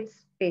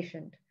ameliorates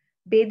patient.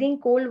 Bathing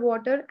cold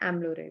water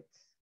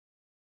ameliorates.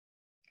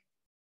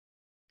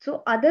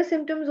 So other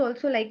symptoms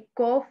also like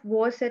cough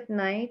worse at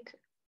night,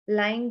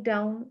 lying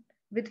down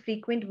with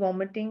frequent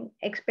vomiting,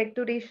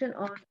 expectoration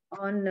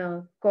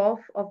on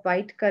cough of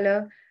white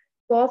color,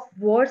 cough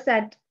worse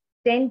at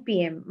 10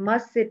 p.m.,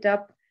 must sit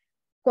up,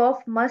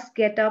 cough must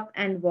get up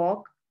and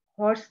walk,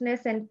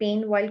 hoarseness and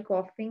pain while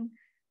coughing,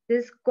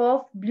 this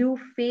cough blue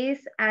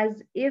face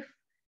as if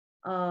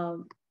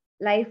um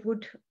life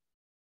would,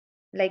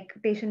 like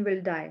patient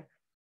will die.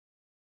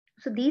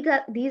 So these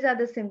are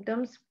the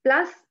symptoms.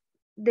 Plus,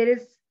 there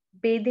is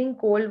bathing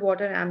cold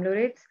water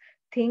ameliorates.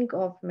 Think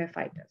of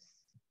mephitis.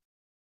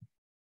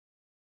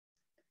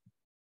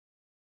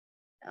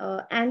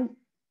 And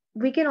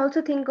we can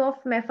also think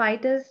of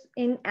mephitis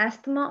in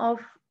asthma of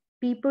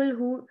people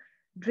who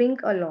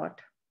drink a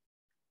lot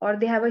or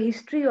they have a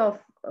history of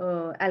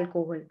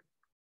alcohol.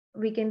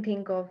 We can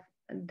think of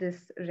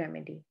this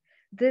remedy.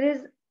 There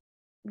is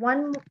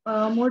one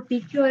more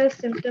peculiar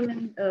symptom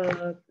in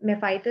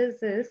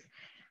mephitis is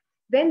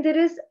when there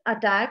is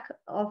attack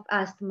of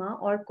asthma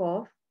or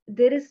cough,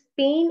 there is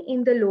pain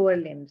in the lower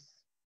limbs.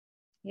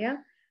 Yeah.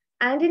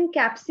 And in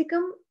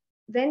capsicum,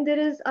 when there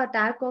is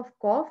attack of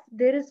cough,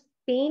 there is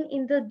pain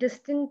in the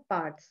distant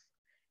parts.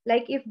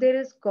 Like if there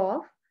is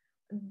cough,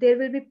 there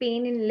will be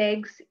pain in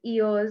legs,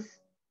 ears,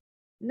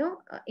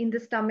 in the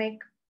stomach,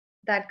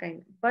 that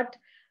kind. But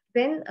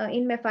when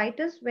in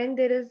mephitis, when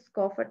there is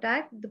cough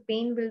attack, the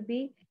pain will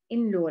be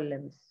in lower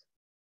limbs.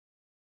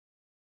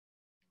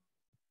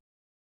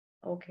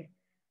 Okay.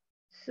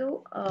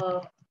 So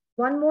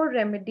one more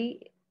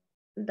remedy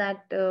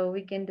that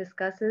we can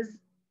discuss is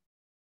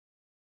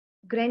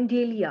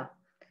Grandalia.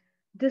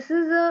 This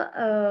is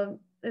a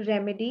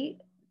remedy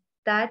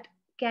that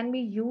can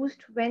be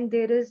used when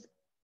there is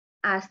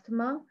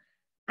asthma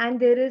and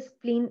there is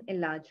spleen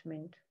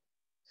enlargement.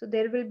 So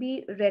there will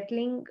be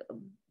rattling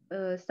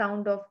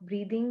sound of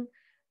breathing.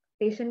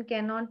 Patient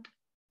cannot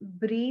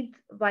breathe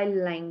while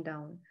lying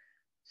down.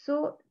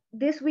 So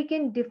this we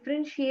can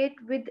differentiate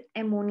with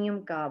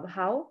ammonium carb.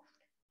 How?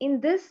 in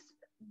this,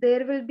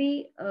 there will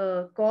be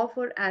cough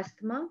or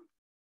asthma,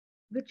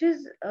 which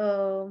is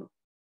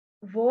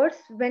worse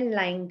when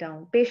lying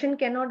down. Patient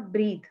cannot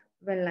breathe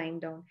when lying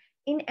down.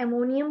 In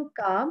ammonium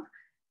carb,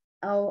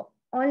 uh,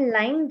 on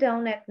lying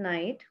down at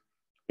night,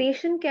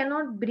 patient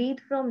cannot breathe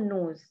from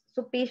nose.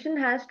 So patient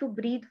has to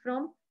breathe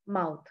from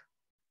mouth.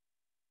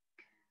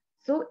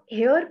 So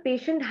here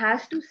patient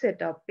has to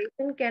sit up.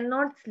 Patient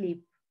cannot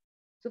sleep.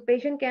 So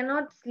patient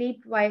cannot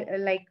sleep while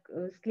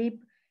sleep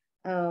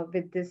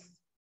with this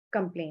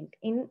complaint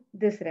in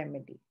this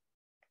remedy.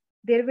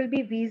 There will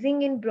be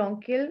wheezing in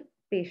bronchial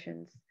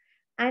patients.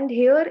 And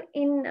here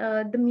in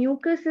the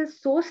mucus is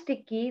so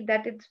sticky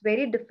that it's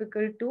very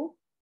difficult to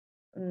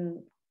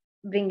um,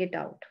 bring it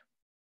out.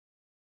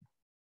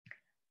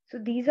 So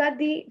these are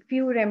the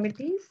few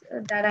remedies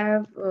that I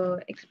have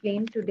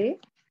explained today.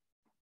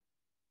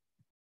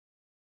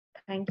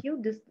 Thank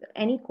you. This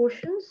any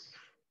questions,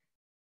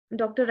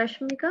 Dr.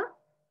 Rashmika?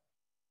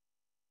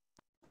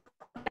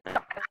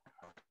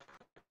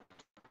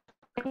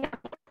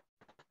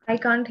 I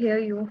can't hear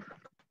you.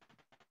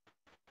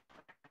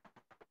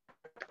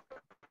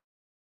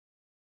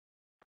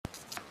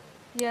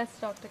 Yes,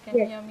 doctor, can you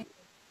Yes, hear me?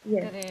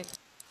 yes. Great,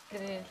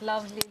 great.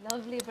 Lovely,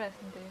 lovely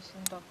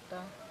presentation,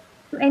 doctor.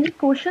 So any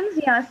questions?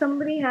 Yeah,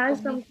 somebody So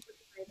has some we, question,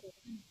 I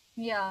think.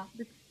 yeah,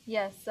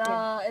 yes.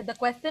 Yeah. The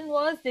question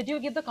was, did you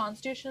give the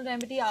constitutional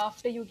remedy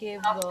after you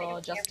gave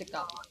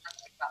Justica?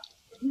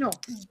 No,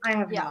 I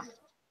have Yeah. not.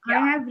 I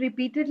have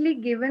repeatedly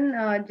given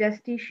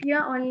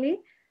Justicia only,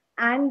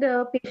 and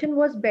patient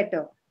was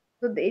better.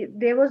 So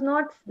there was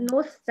not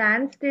no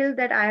standstill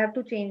that I have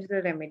to change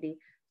the remedy.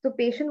 So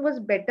patient was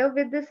better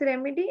with this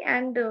remedy,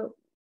 and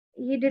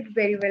he did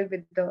very well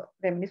with the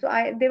remedy. So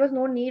there was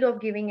no need of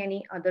giving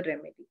any other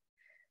remedy.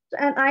 So,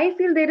 and I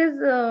feel there is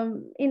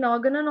in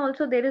organon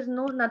also there is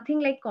nothing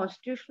like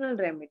constitutional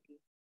remedy.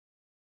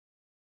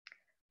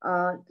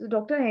 So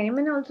Dr.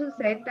 Henneman also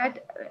said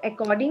that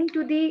according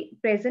to the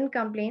present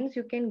complaints,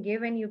 you can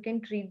give and you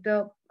can treat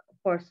the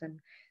person.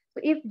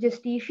 So if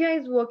Justicia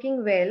is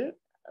working well,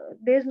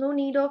 there's no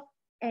need of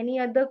any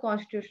other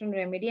constitutional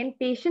remedy, and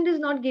patient is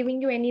not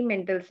giving you any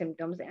mental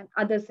symptoms and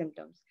other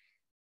symptoms.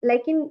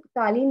 Like in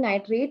Kali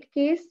nitrate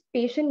case,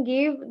 patient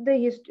gave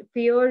the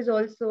fears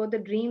also, the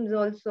dreams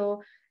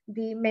also,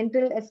 the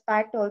mental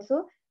aspect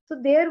also. So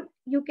there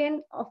you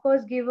can of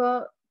course give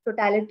a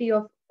totality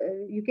of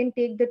you can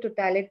take the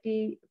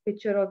totality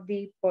picture of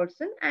the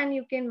person and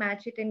you can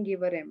match it and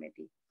give a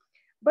remedy.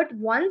 But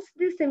once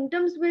the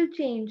symptoms will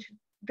change,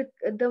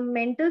 the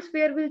mental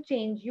sphere will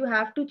change, you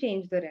have to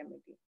change the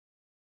remedy.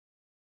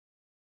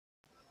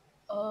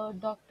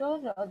 Doctor,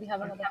 we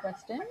have another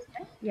question.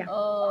 Yeah.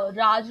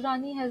 Raj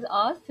Rani has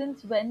asked,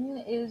 since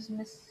when is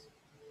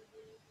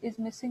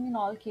missing in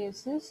all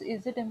cases?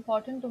 Is it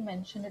important to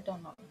mention it or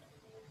not?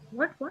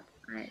 What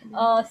I didn't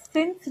get.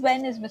 Since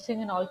when is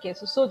missing in all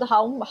cases? So the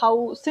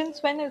how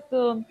since when is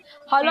the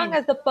how long When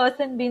has the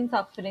person been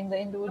suffering? The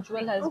individual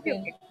suffering. has Okay,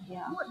 been, okay.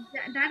 yeah. No,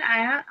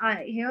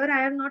 that here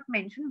I have not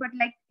mentioned, but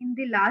like in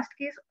the last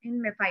case,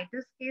 in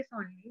Mephitis case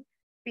only,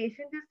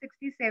 patient is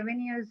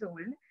 67 years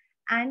old,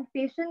 and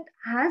patient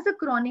has a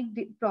chronic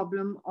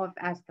problem of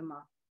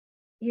asthma.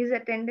 His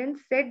attendant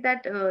said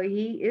that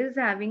he is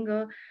having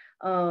a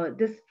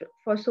this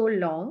for so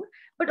long,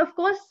 but of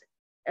course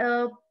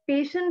uh,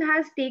 patient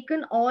has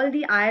taken all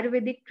the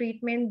ayurvedic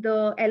treatment,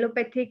 the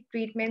allopathic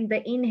treatment, the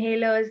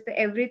inhalers, the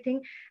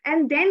everything,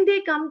 and then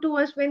they come to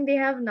us when they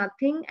have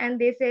nothing and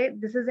they say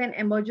this is an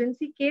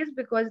emergency case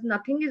because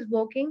nothing is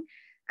working,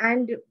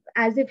 and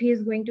as if he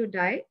is going to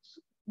die.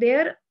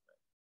 There,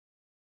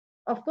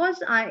 of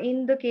course,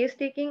 in the case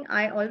taking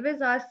I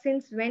always ask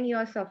since when you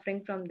are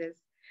suffering from this,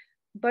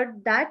 but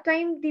that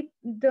time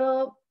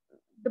the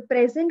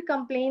present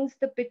complaints,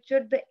 the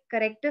picture, the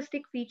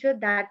characteristic feature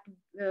that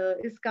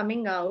is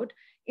coming out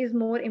is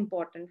more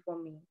important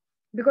for me.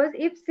 Because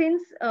if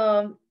since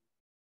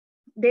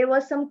there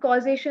was some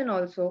causation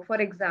also, for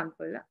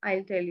example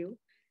I'll tell you,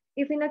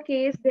 if in a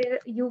case there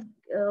you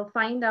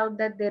find out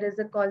that there is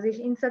a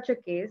causation in such a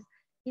case,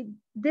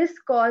 this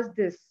caused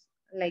this,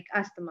 like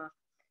asthma,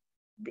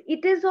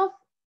 it is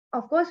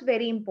of course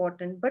very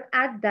important, but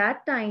at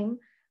that time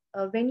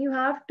when you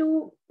have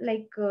to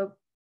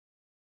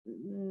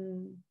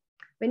mm,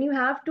 when you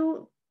have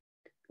to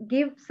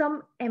give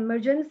some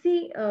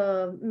emergency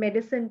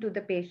medicine to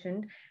the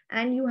patient,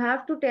 and you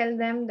have to tell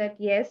them that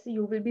yes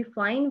you will be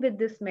fine with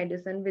this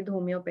medicine with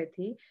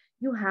homeopathy,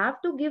 you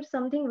have to give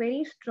something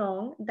very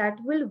strong that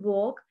will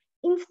work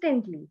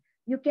instantly.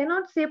 You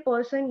cannot say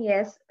person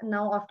yes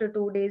now after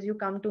 2 days you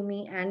come to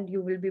me and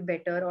you will be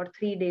better, or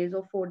 3 days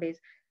or 4 days.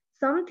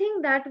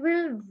 Something that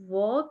will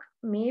work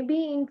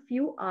maybe in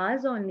few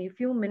hours only,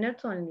 few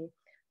minutes only.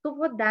 So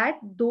for that,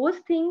 those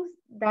things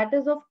that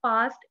is of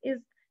past is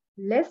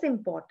less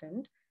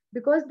important,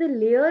 because the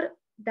layer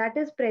that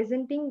is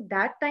presenting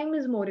that time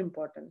is more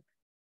important.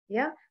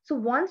 Yeah, so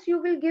once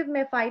you will give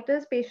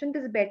mephitis, patient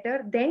is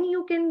better, then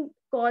you can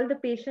call the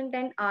patient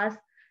and ask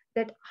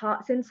that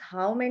since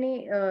how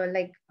many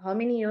how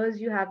many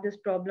years you have this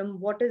problem,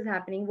 what is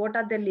happening, what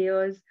are the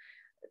layers,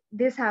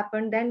 this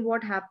happened, then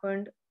what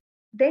happened,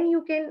 then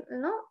you can,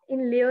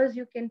 in layers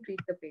you can treat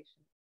the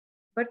patient.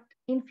 But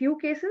in few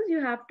cases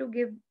you have to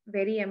give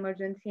very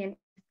emergency and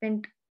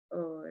instant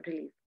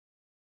relief.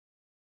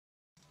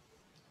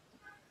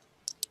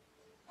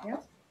 Yeah.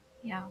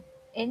 Yeah.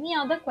 Any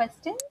other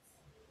questions?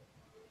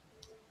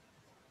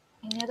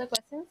 Any other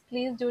questions?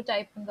 Please do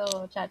type in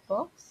the chat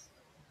box.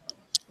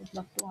 Would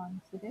love to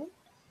answer it.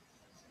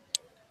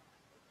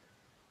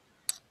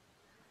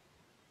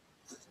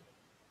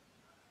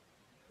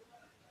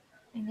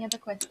 Any other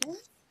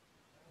questions?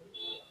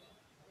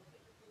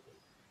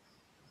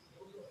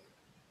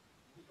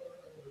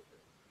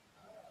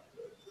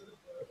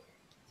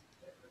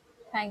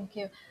 Thank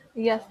you.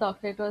 Yes,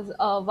 doctor. It was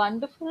a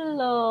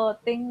wonderful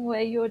thing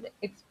where you had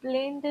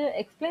explained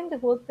the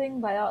whole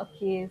thing via a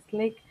case.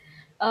 Like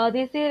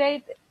they say,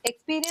 right?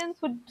 Experience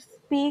would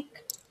speak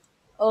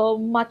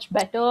much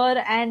better,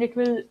 and it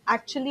will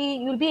actually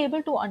you'll be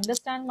able to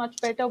understand much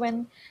better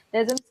when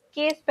there's a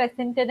case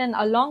presented, and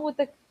along with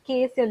the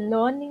case, you're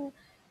learning.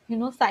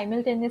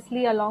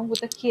 Simultaneously along with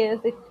the case,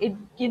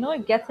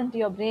 it gets into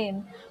your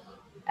brain,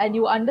 and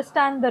you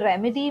understand the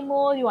remedy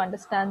more, you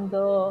understand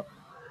the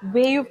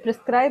way you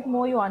prescribe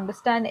more, you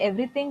understand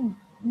everything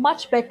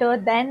much better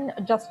than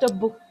just a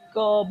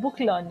book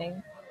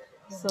learning.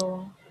 Yeah.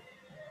 So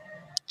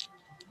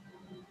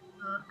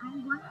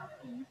And one more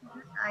case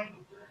just I in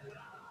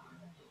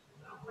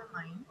my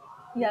mind.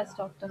 yes,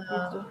 doctor, please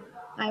Uh, do.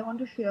 I want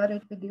to share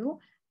it with you,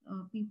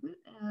 people.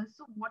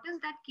 So, what is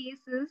that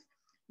case is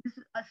this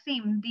is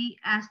same the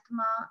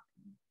asthma,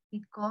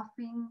 the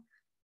coughing.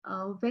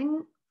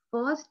 When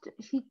first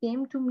she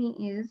came to me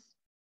is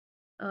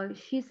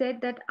she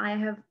said that I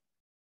have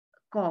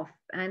cough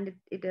and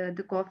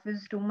the cough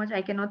is too much.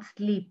 I cannot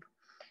sleep.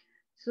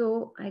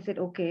 So I said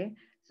okay.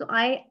 So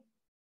I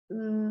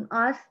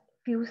asked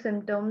few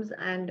symptoms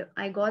and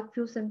I got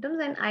few symptoms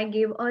and I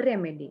gave a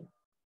remedy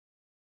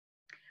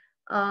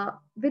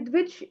with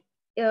which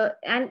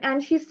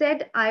and she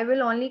said I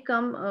will only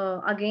come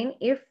again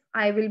if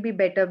I will be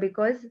better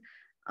because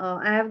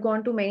I have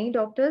gone to many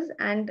doctors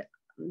and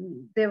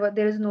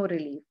there is no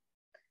relief.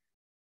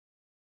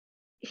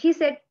 She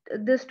said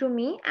this to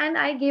me and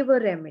I gave a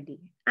remedy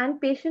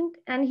and patient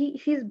and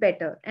she's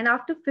better, and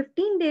after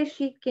 15 days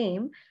she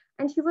came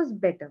and she was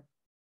better.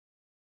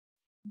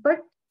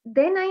 But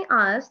then I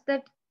asked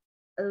that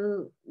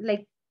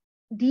like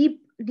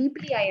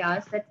deeply I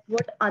asked that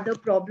what other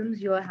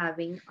problems you are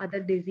having, other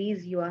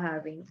disease you are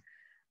having.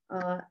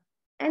 Uh,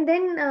 and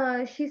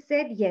then she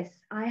said, yes,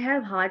 I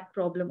have heart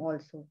problem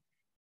also.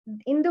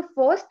 In the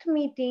first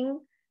meeting,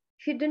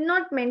 she did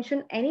not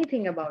mention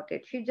anything about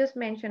it. She just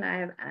mentioned, I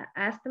have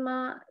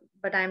asthma,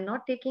 but I'm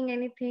not taking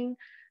anything.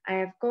 I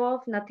have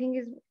cough, nothing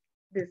is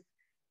this.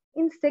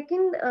 In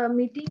second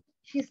meeting,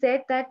 she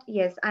said that,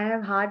 yes, I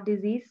have heart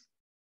disease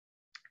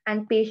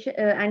and patient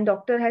and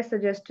doctor has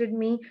suggested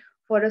me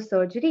for a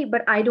surgery,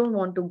 but I don't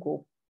want to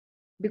go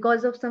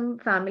because of some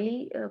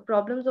family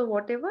problems or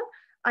whatever.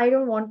 I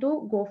don't want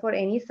to go for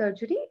any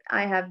surgery.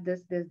 I have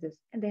this.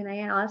 And then I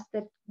asked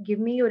that give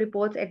me your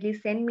reports, at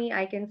least send me,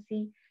 I can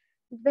see.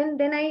 Then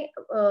I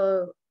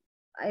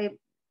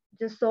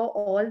just saw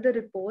all the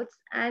reports,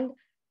 and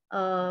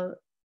uh,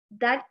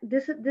 that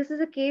this is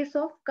a case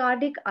of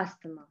cardiac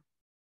asthma.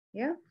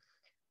 Yeah.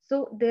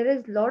 So there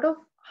is lot of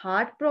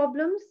heart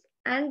problems,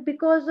 and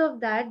because of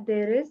that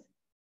there is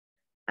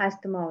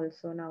asthma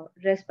also. Now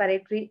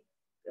respiratory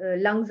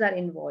lungs are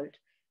involved.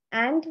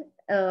 And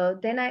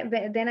then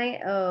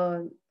I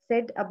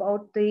said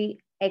about the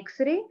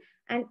x-ray,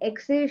 and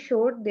x-ray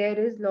showed there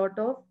is lot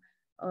of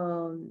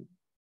um,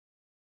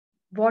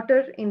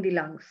 water in the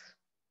lungs.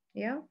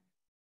 Yeah.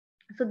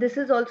 So this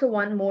is also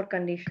one more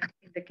condition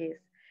in the case.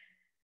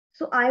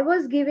 So I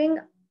was giving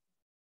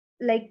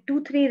like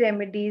 2 3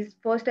 remedies.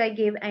 First I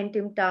gave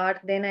antimtar,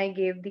 then I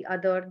gave the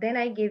other, then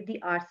I gave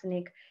the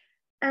arsenic.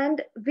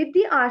 And with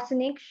the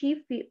arsenic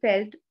she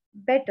felt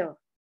better.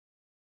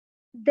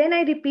 Then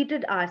I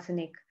repeated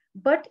arsenic,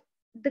 but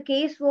the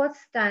case was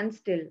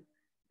standstill.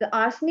 The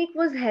arsenic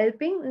was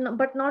helping,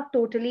 but not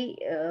totally.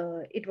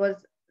 It was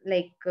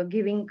like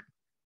giving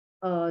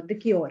the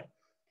cure.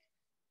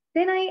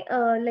 Then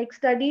I like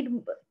studied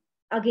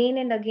again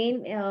and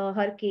again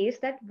her case.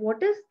 That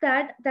what is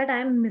that I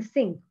am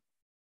missing?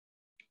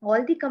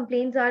 All the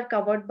complaints are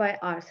covered by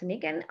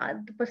arsenic, and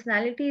the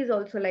personality is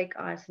also like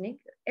arsenic.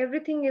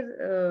 Everything is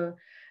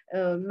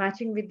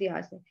matching with the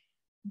arsenic.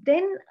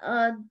 Then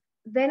uh,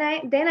 then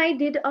i then i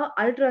did a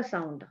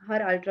ultrasound, her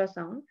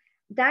ultrasound,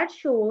 that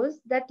shows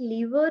that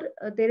liver,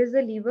 there is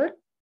a liver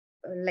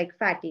like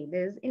fatty,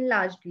 there is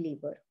enlarged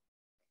liver.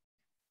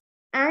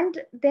 And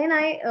then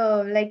I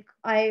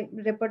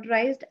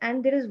repertorized,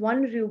 and there is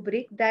one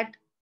rubric that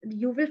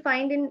you will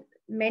find in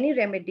many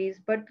remedies,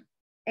 but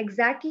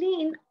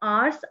exactly in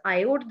ars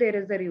iod there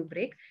is a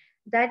rubric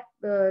that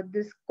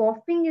this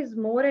coughing is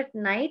more at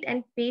night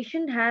and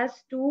patient has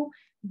to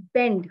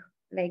bend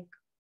like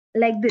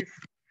this.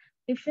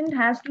 Patient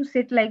has to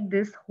sit like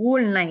this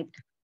whole night.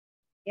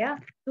 Yeah.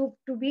 To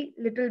be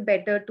little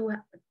better, to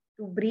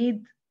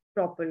breathe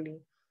properly.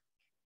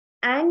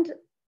 And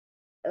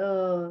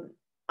uh,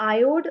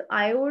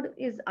 iode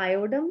is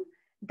iodum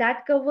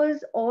that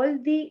covers all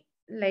the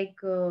like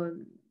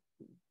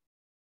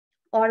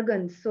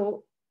organs.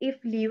 So if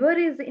liver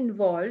is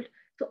involved,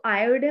 so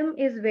iodine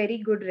is very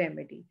good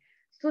remedy.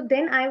 So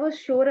then I was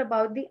sure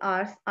about the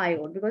ars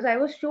iode because I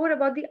was sure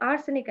about the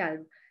arsenic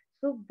alb.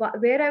 So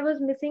where I was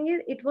missing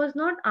is it was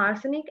not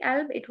arsenic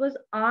alb, it was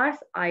ars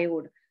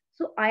iode.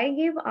 So I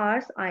gave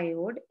ars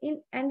iode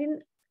in, and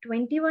in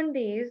 21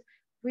 days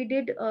we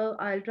did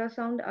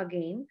ultrasound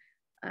again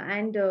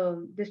and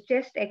this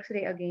chest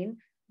x-ray again.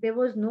 There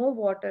was no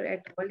water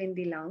at all in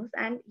the lungs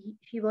and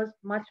he was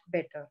much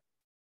better.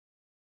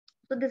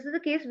 So this is a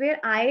case where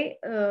I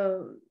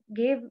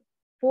gave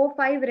 4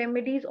 5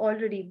 remedies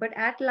already, but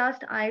at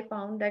last I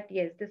found that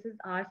yes, this is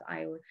ars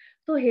iode.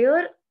 So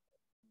here,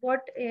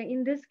 what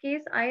in this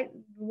case I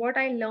what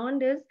I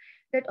learned is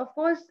that of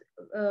course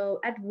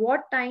at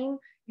what time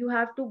you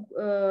have to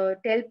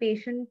tell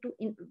patient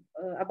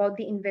about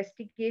the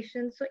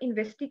investigations. So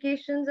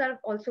investigations are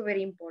also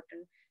very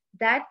important.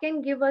 That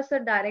can give us a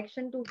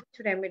direction to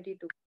which remedy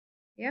to.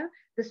 Yeah,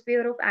 the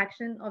sphere of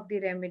action of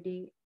the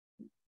remedy,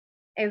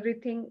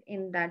 everything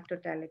in that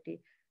totality.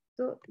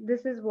 So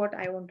this is what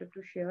I wanted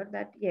to share,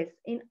 that yes,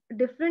 in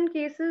different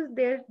cases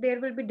there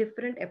will be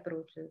different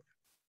approaches.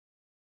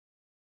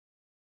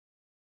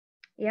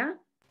 Yeah,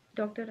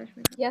 Dr.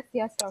 Rashmika. Yes,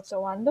 yes, doctor.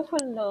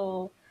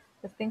 Wonderful.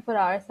 This thing for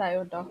our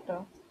side,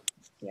 doctor.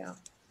 Yeah.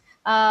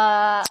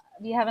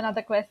 We have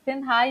another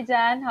question. Hi,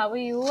 Jan. How are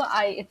you?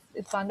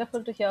 It's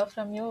wonderful to hear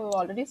from you. We've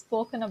already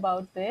spoken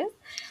about this.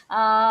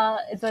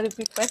 It's a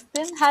repeat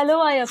question.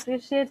 Hello, I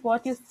appreciate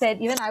what you said.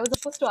 Even I was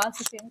supposed to ask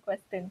the same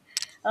question.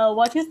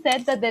 What you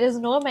said that there is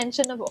no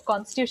mention of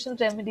constitutional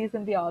remedies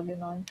in the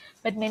organon,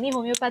 but many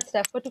homeopaths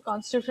refer to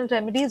constitutional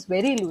remedies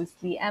very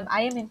loosely. And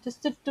I am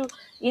interested to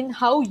in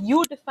how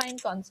you define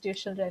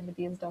constitutional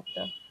remedies,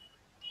 doctor.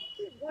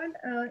 See,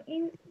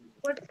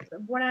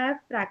 what I have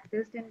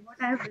practiced and what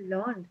I have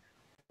learned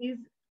is,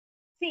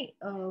 see,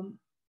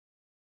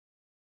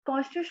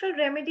 constitutional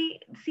remedy.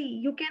 See,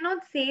 you cannot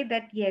say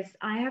that yes,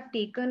 I have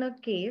taken a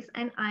case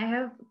and I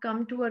have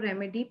come to a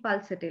remedy,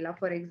 pulsatilla,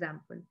 for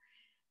example.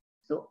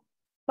 So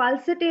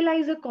pulsatilla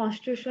is a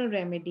constitutional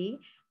remedy,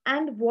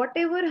 and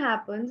whatever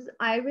happens,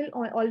 I will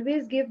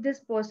always give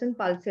this person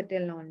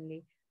pulsatilla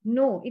only.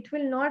 No, it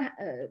will not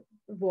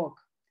work.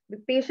 The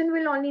patient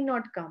will only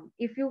not come.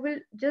 If you will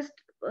just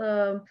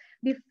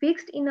be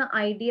fixed in an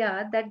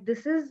idea that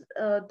this is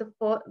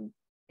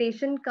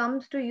patient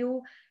comes to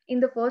you in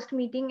the first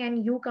meeting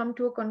and you come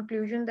to a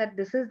conclusion that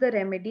this is the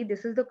remedy,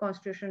 this is the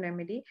constitutional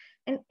remedy,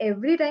 and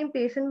every time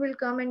patient will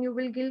come and you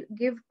will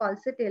give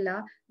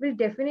pulsatilla, will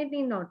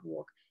definitely not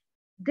work.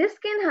 This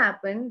can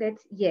happen that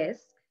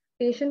yes,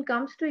 patient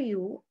comes to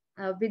you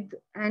with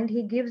and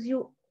he gives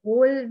you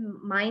whole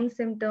mind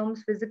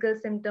symptoms, physical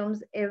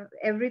symptoms,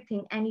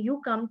 everything, and you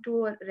come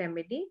to a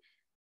remedy.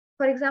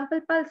 For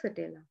example,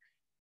 pulsatilla.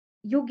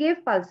 You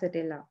gave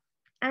pulsatilla,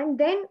 and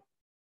then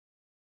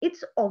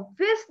it's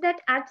obvious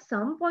that at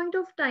some point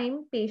of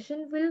time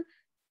patient will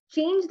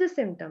change the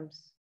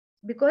symptoms,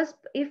 because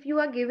if you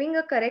are giving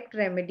a correct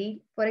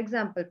remedy, for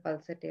example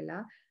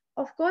pulsatilla,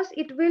 of course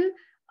it will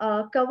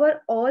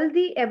cover all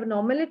the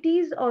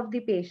abnormalities of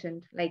the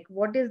patient, like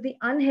what is the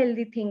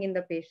unhealthy thing in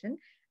the patient,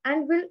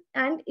 and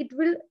it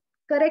will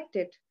correct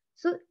it.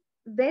 So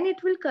when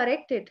it will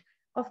correct it,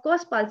 of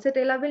course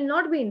pulsatilla will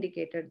not be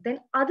indicated, then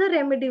other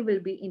remedy will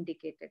be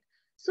indicated.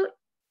 So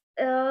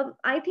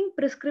I think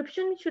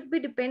prescription should be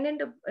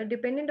dependent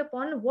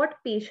upon what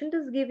patient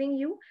is giving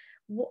you,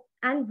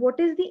 and what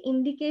is the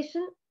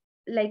indication.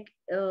 Like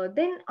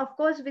then, of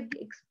course, with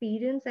the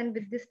experience and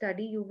with the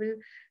study, you will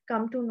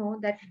come to know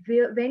that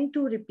when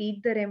to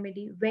repeat the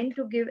remedy, when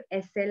to give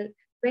SL,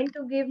 when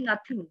to give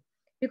nothing.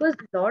 Because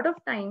a lot of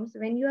times,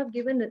 when you have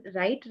given the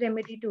right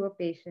remedy to a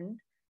patient,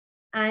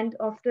 and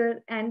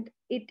after and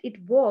it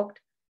worked,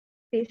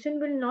 patient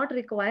will not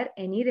require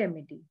any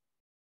remedy.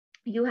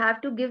 You have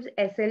to give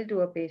SL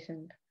to a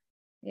patient.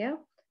 Yeah.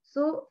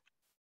 So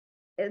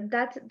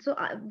that's so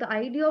the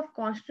idea of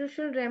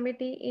constitutional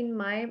remedy in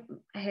my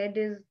head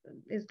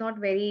is not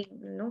very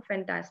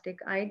fantastic.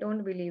 I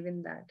don't believe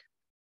in that.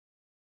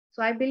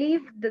 So I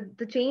believe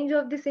the change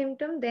of the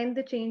symptom, then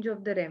the change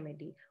of the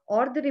remedy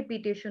or the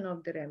repetition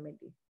of the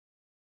remedy.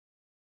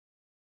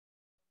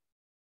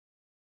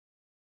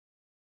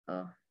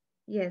 uh,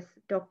 yes,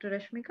 Dr.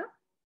 Rashmika.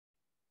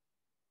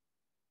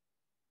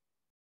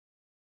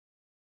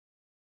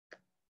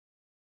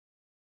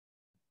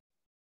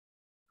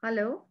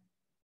 Hello.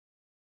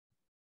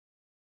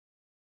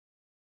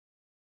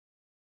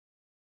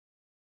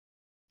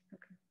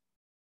 Okay.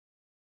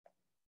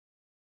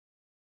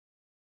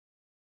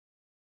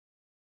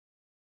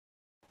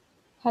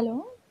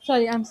 Hello.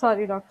 Sorry, I'm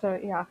sorry, doctor.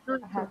 Yeah, No, I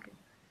it's have. okay.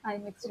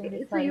 I'm extremely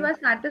Okay, so you sorry. are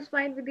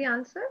satisfied with the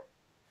answer?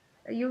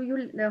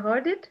 You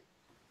heard it?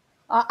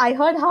 I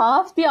heard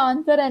half the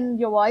answer and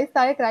your voice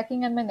started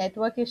cracking and my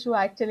network issue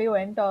actually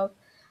went off.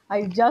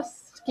 I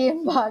just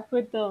came back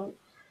with the.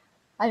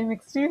 I'm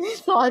extremely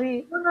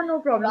sorry. No, no, no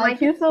problem. I I think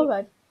feel so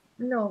bad.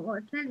 No,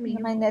 tell me.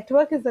 My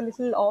network is a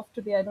little off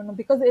today. I don't know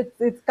because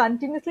it's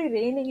continuously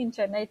raining in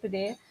Chennai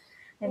today,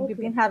 and we've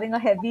Okay. been having a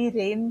heavy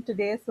rain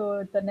today,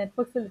 so the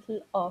network's a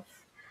little off.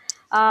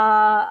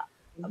 Uh,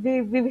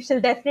 we shall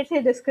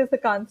definitely discuss the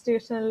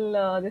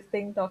constitutional this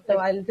thing, Doctor. Yes.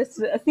 I'll just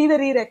see the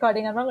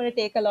re-recording. I'm not going to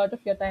take a lot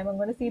of your time. I'm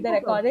going to see the No problem.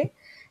 recording,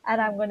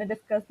 and I'm going to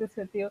discuss this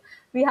with you.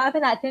 We have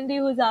an attendee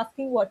who's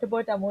asking, "What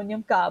about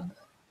ammonium carb?"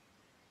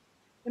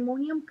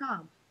 Ammonium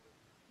carb.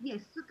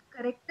 Yes, so the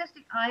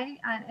characteristic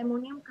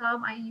ammonium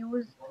carb I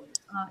use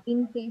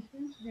in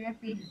patients where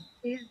patient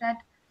says that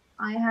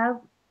I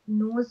have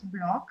nose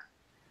block,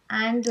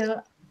 and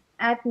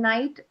at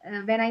night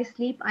when I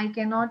sleep I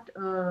cannot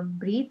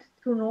breathe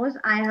through nose.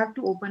 I have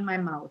to open my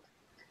mouth.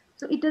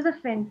 So it is a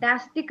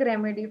fantastic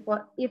remedy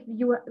for if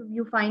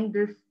you find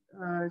this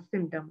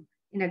symptom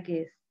in a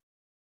case.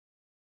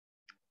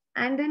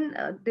 And then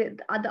the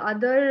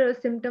other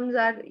symptoms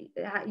are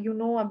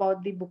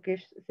about the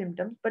bookish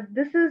symptoms, but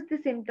this is the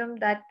symptom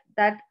that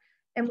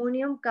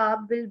ammonium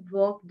carb will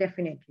work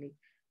definitely.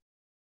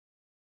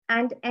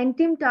 And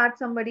entim tart,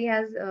 somebody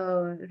has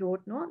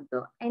wrote, no,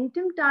 so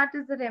entim tart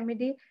is the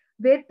remedy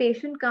where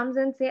patient comes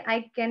and say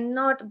I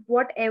cannot,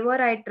 whatever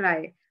I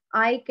try,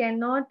 I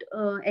cannot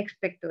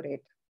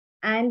expectorate,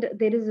 and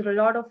there is a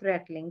lot of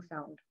rattling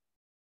sound.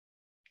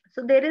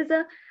 So there is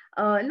a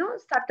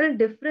subtle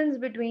difference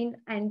between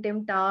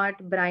entim tart,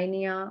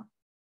 brainia,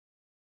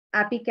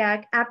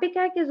 apicac.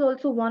 Apicac is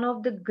also one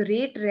of the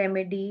great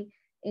remedy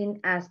in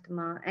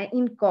asthma and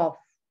in cough,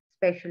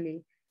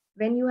 especially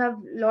when you have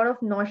a lot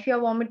of nausea,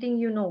 vomiting,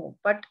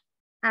 But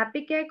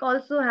apicac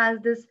also has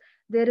this.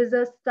 There is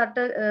a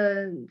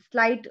subtle,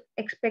 slight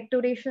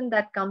expectoration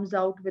that comes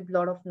out with a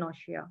lot of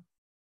nausea.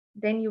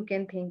 Then you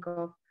can think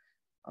of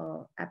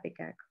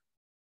apicac.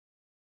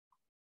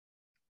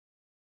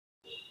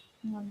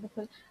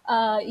 Wonderful.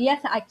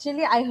 Yes,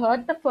 actually, I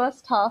heard the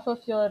first half of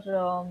your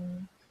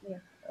Yeah,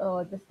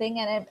 this thing,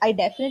 and I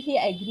definitely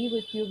agree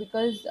with you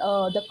because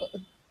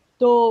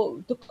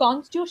the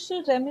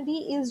constitutional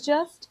remedy is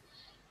just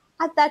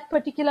at that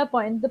particular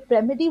point. The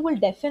remedy will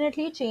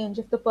definitely change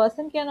if the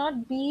person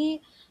cannot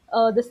be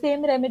the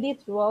same remedy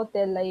throughout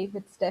their life.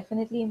 It's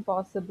definitely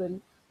impossible.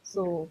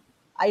 yeah. So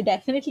I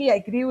definitely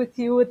agree with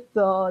you with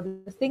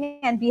this thing, and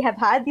we have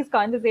had these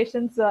conversations,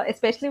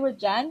 especially with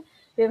Jan.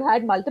 We've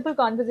had multiple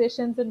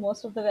conversations in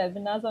most of the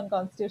webinars on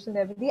constitutional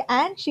remedy,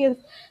 and she has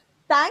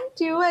thanked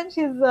you, and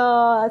she's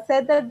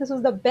said that this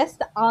was the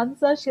best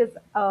answer she's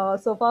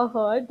so far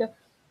heard.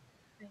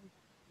 Thank you.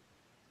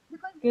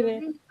 Because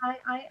Great. really,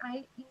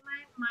 I in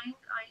my mind,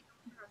 I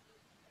don't have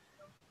this kind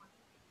of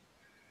motivation.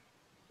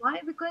 Why?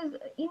 Because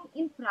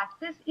in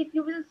practice, if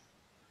you will,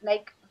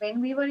 like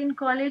when we were in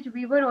college,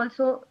 we were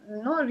also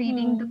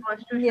reading the Hmm.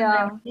 constitution Yeah.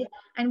 remedy,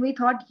 and we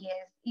thought,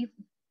 yes, if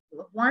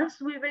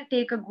once we will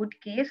take a good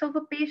case of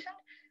a patient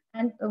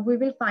and we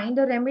will find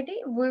a remedy,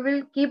 we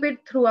will keep it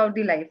throughout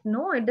the life.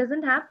 No, it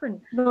doesn't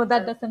happen. No,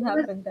 that doesn't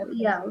Because, happen,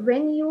 yeah, definitely.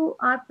 when you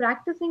are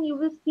practicing, you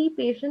will see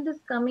patient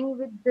is coming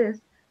with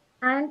this,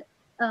 and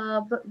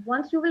but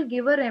once you will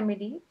give a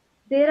remedy,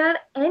 there are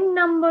n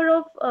number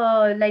of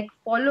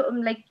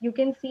like you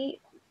can see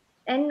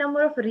n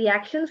number of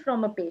reactions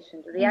from a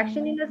patient.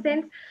 Reaction Hmm. in a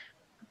sense,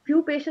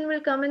 few patient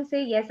will come and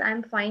say, yes,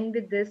 I'm fine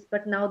with this,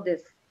 but now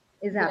this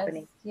is Yes,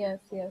 happening. yes,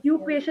 yes, Few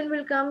yes. patient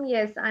will come,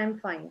 yes, I'm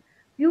fine.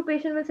 Few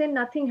patient will say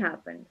nothing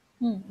happened.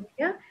 Hmm.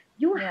 Yeah,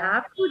 you Yeah,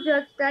 have to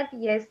judge that,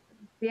 yes,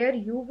 where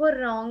you were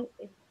wrong,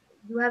 if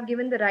you have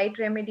given the right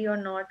remedy or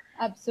not.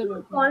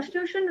 So absolutely.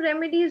 constitution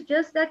remedy is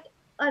just that,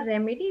 a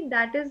remedy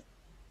that is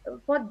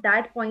for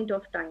that point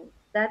of time.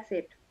 That's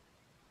it.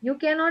 You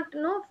cannot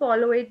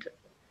follow it.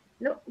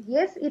 No,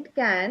 yes, it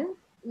can.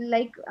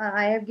 Like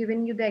I have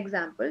given you the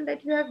example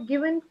that you have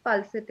given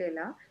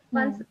pulsatilla.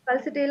 Hmm.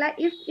 Pulsatilla,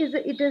 if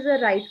it is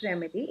a right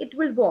remedy, it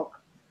will work.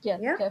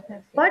 Yes, Yeah,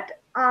 definitely. but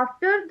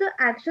after the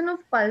action of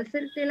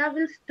pulsatilla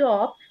will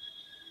stop,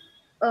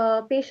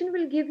 patient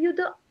will give you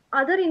the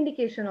other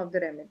indication of the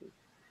remedy.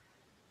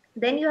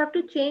 Then you have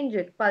to change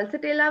it.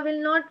 Pulsatilla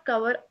will not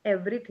cover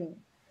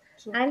everything.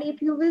 True. And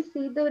if you will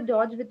see the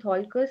George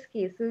Witholker's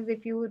cases,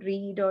 if you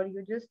read or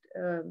you just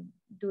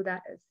do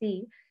that,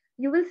 see,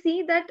 you will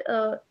see that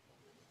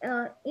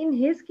in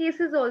his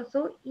cases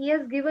also, he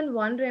has given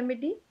one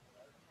remedy,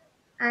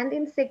 and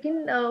in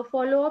second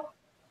follow-up,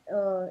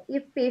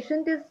 if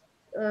patient is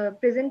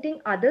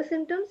presenting other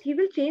symptoms, he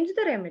will change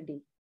the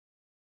remedy,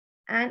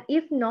 and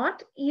if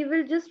not, he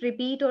will just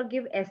repeat or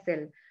give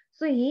SL.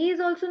 So he is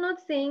also not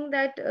saying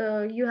that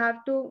you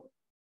have to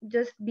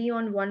just be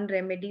on one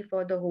remedy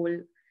for the whole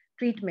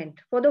treatment,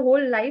 for the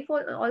whole life,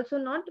 or also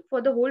not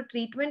for the whole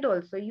treatment.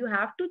 Also, you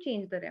have to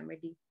change the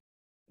remedy.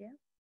 Yeah.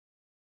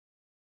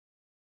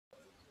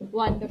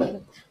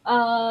 Wonderful.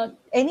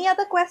 Any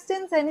other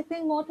questions?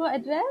 Anything more to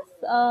address?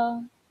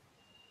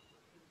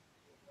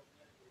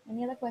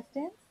 Any other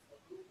questions?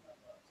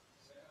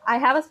 I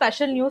have a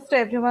special news to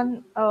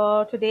everyone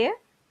today.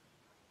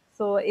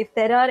 So if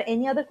there are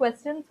any other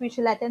questions, we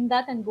shall attend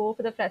that and go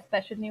for the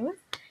special news.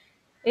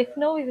 If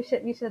no, we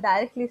should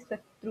directly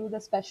skip through the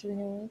special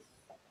news.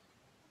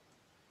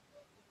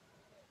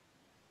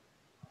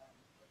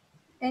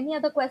 Any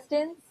other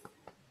questions?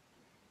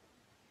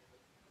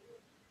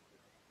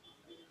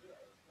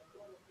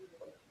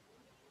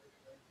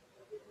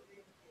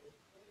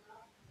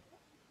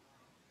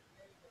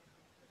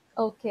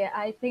 Okay,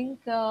 I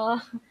think there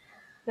are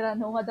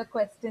no other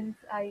questions.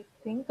 I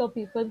think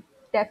people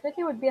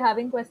definitely would be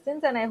having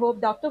questions, and I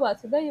hope Dr.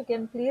 Vasudha, you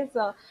can please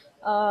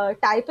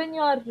type in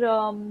your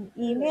Yes.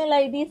 email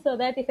ID so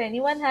that if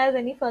anyone has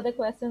any further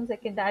questions, they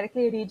can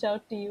directly reach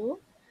out to you.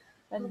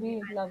 That'll Okay,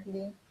 be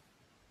lovely.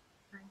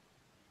 I'll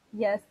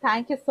Yes,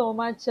 thank you so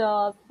much,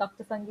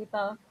 Dr.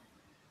 Sangeeta.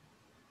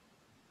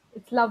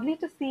 It's lovely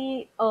to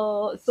see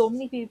so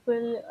many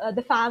people.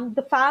 The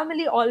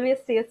family always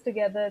stays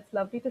together. It's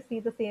lovely to see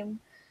the same.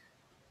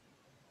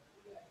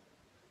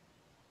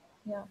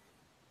 Yeah.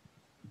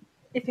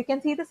 If you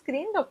can see the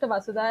screen, Dr.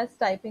 Vasudha is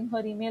typing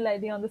her email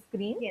ID on the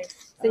screen,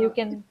 Yes. so you It's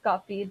can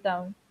copy it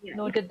down, Yeah,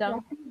 note it's it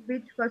down.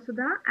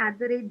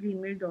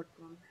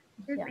 coffeewithvasuda@gmail.com.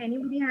 So if Yeah.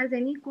 anybody has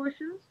any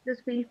questions,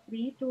 just feel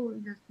free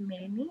to just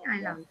mail me.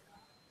 I'll Yes. answer.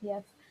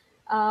 Yes.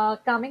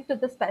 Coming to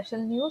the special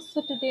news.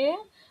 So today,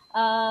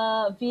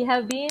 we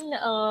have been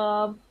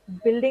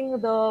building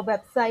the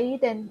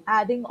website and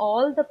adding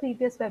all the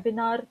previous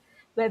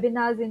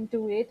webinars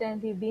into it,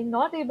 and we've been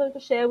not able to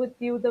share with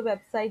you the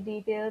website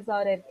details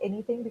or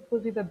anything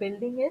because we were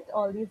building it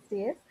all these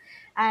days.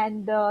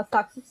 And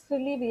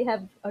successfully, we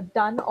have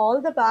done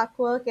all the back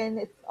work, and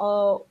it's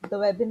the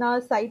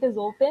webinar site is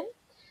open,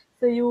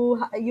 so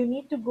you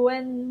need to go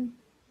and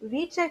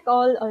recheck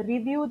all or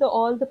review the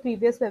all the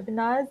previous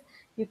webinars.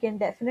 You can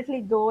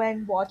definitely go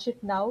and watch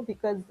it now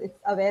because it's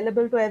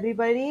available to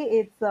everybody.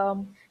 It's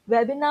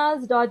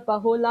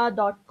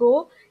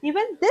webinars.bahola.co.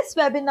 Even this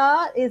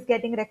webinar is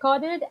getting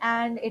recorded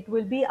and it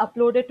will be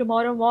uploaded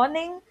tomorrow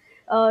morning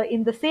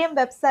in the same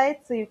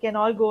website, so you can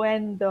all go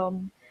and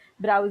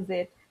browse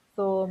it.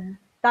 So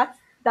that's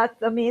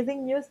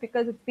amazing news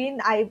because it's been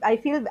I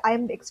feel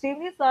I'm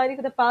extremely sorry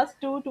for the past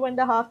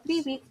 2.5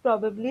 3 weeks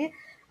probably.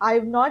 I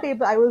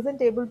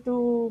wasn't able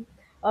to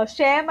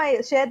share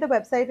the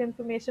website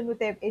information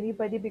with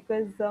anybody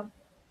because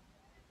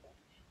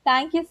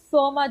thank you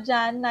so much,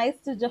 Jan. Nice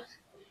to join.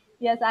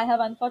 Yes, I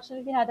have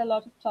unfortunately had a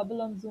lot of trouble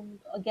on Zoom,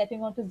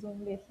 getting onto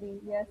Zoom lately.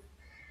 Yes.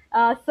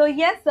 So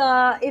yes,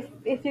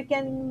 if you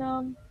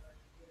can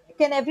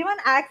everyone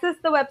access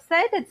the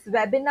website? It's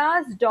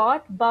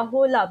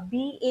webinars.bahola,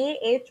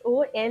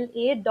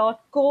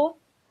 bahola.co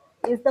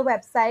is the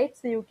website.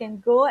 So you can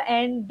go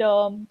and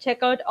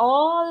check out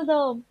all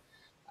the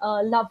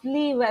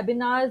lovely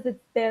webinars.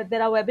 There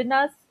are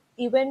webinars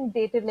even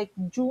dated like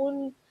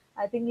June,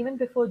 I think even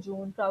before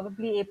June,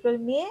 probably April,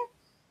 May.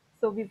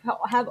 So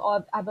I've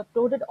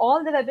uploaded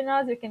all the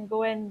webinars. You can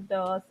go and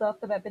surf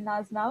the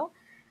webinars now.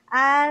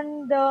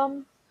 And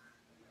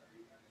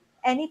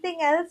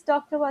anything else,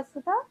 Dr.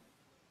 Vasudha?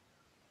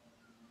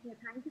 Yeah,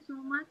 thank you so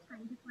much.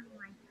 Thank you for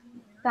inviting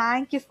me here.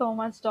 Thank you so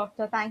much,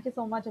 Doctor. Thank you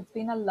so much. It's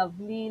been a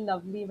lovely,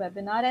 lovely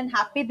webinar and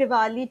happy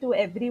Diwali to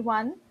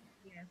everyone.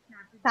 Yes,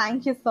 happy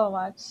Thank you Diwali. so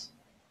much.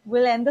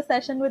 We'll end the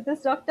session with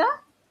this, Doctor.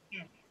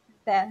 Yes.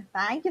 There.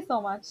 Thank you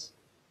so much.